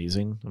sounds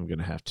amazing. I'm going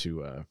to have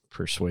to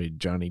persuade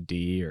Johnny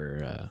D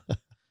or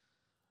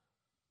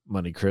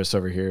Money Chris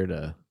over here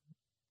to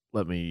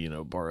let me,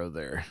 borrow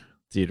their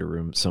theater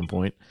room at some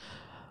point.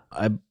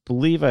 I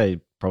believe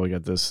I probably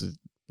got this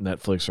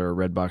Netflix or a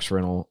Redbox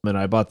rental, and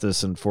I bought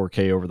this in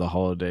 4K over the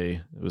holiday.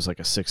 It was like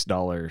a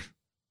 $6.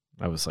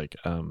 I was like,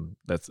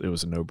 it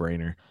was a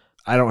no-brainer.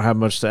 I don't have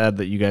much to add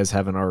that you guys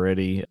haven't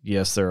already.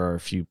 Yes, there are a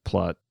few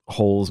plot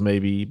holes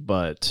maybe,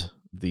 but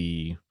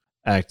the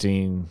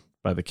acting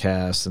by the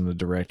cast and the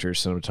director,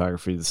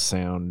 cinematography, the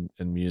sound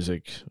and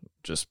music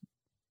just,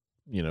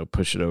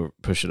 push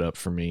it up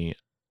for me.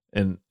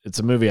 And it's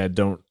a movie I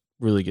don't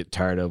really get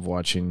tired of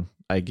watching.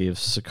 I gave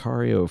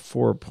Sicario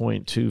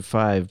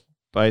 4.25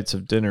 bites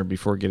of dinner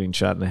before getting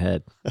shot in the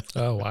head.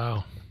 Oh,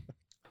 wow.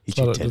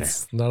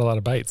 It's not a lot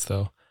of bites,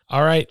 though.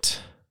 All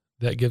right.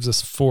 That gives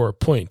us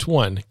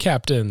 4.1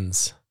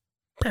 captains.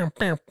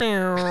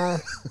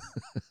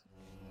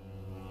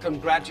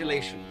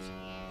 Congratulations.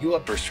 You are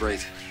first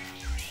rate.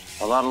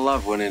 A lot of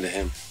love went into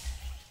him.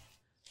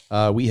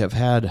 We have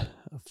had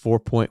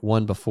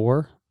 4.1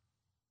 before,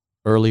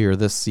 earlier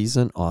this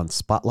season on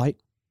Spotlight,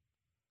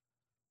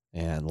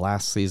 and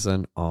last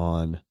season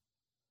on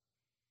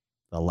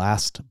The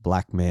Last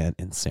Black Man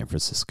in San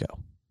Francisco.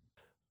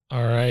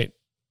 All right.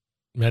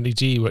 Matty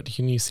G, what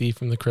can you see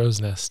from the crow's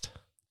nest?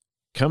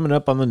 Coming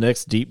up on the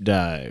next deep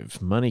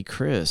dive, Money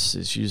Chris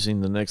is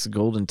using the next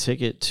golden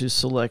ticket to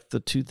select the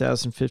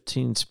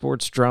 2015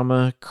 sports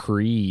drama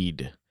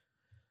Creed.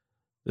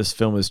 This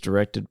film is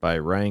directed by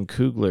Ryan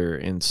Coogler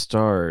and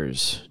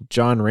stars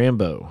John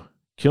Rambo,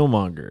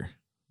 Killmonger,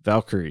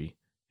 Valkyrie,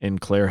 and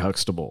Claire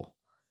Huxtable.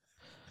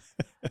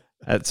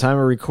 At the time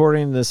of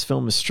recording, this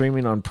film is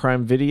streaming on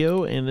Prime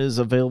Video and is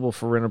available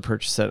for rent or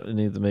purchase at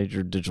any of the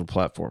major digital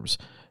platforms.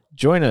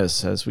 Join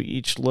us as we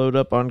each load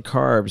up on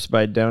carbs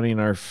by downing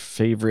our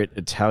favorite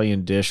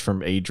Italian dish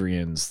from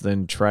Adrian's,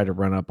 then try to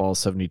run up all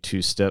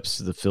 72 steps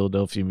to the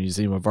Philadelphia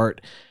Museum of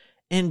Art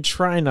and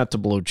try not to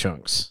blow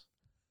chunks.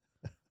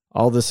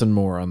 All this and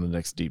more on the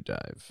next deep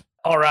dive.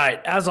 All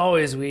right. As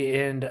always, we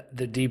end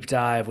the deep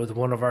dive with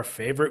one of our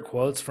favorite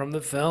quotes from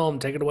the film.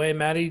 Take it away,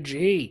 Matty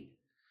G.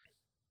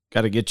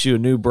 Got to get you a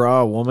new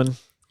bra, woman.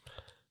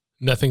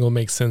 Nothing will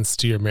make sense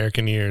to your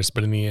American ears,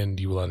 but in the end,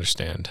 you will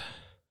understand.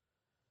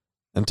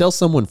 Until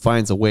someone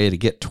finds a way to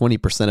get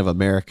 20% of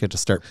America to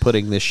start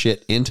putting this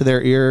shit into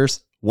their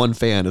ears, one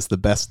fan is the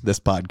best this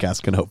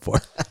podcast can hope for.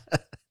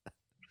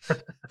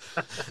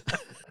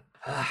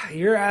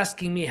 You're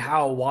asking me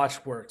how a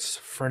watch works.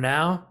 For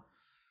now,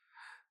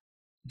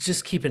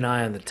 just keep an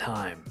eye on the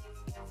time.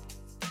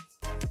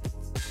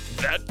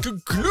 That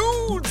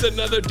concludes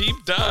another deep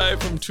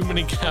dive from Too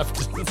Many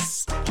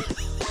Captains.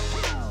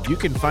 You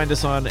can find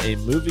us on a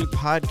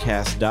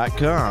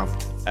moviepodcast.com,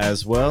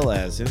 as well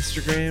as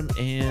Instagram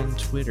and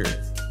Twitter.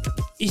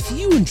 If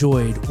you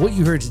enjoyed what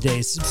you heard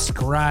today,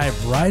 subscribe,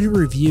 write a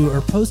review,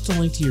 or post a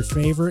link to your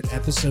favorite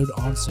episode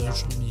on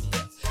social media.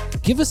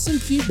 Give us some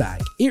feedback.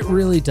 It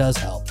really does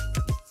help.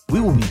 We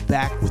will be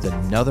back with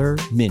another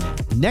mini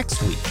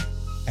next week,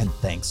 and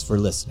thanks for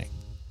listening.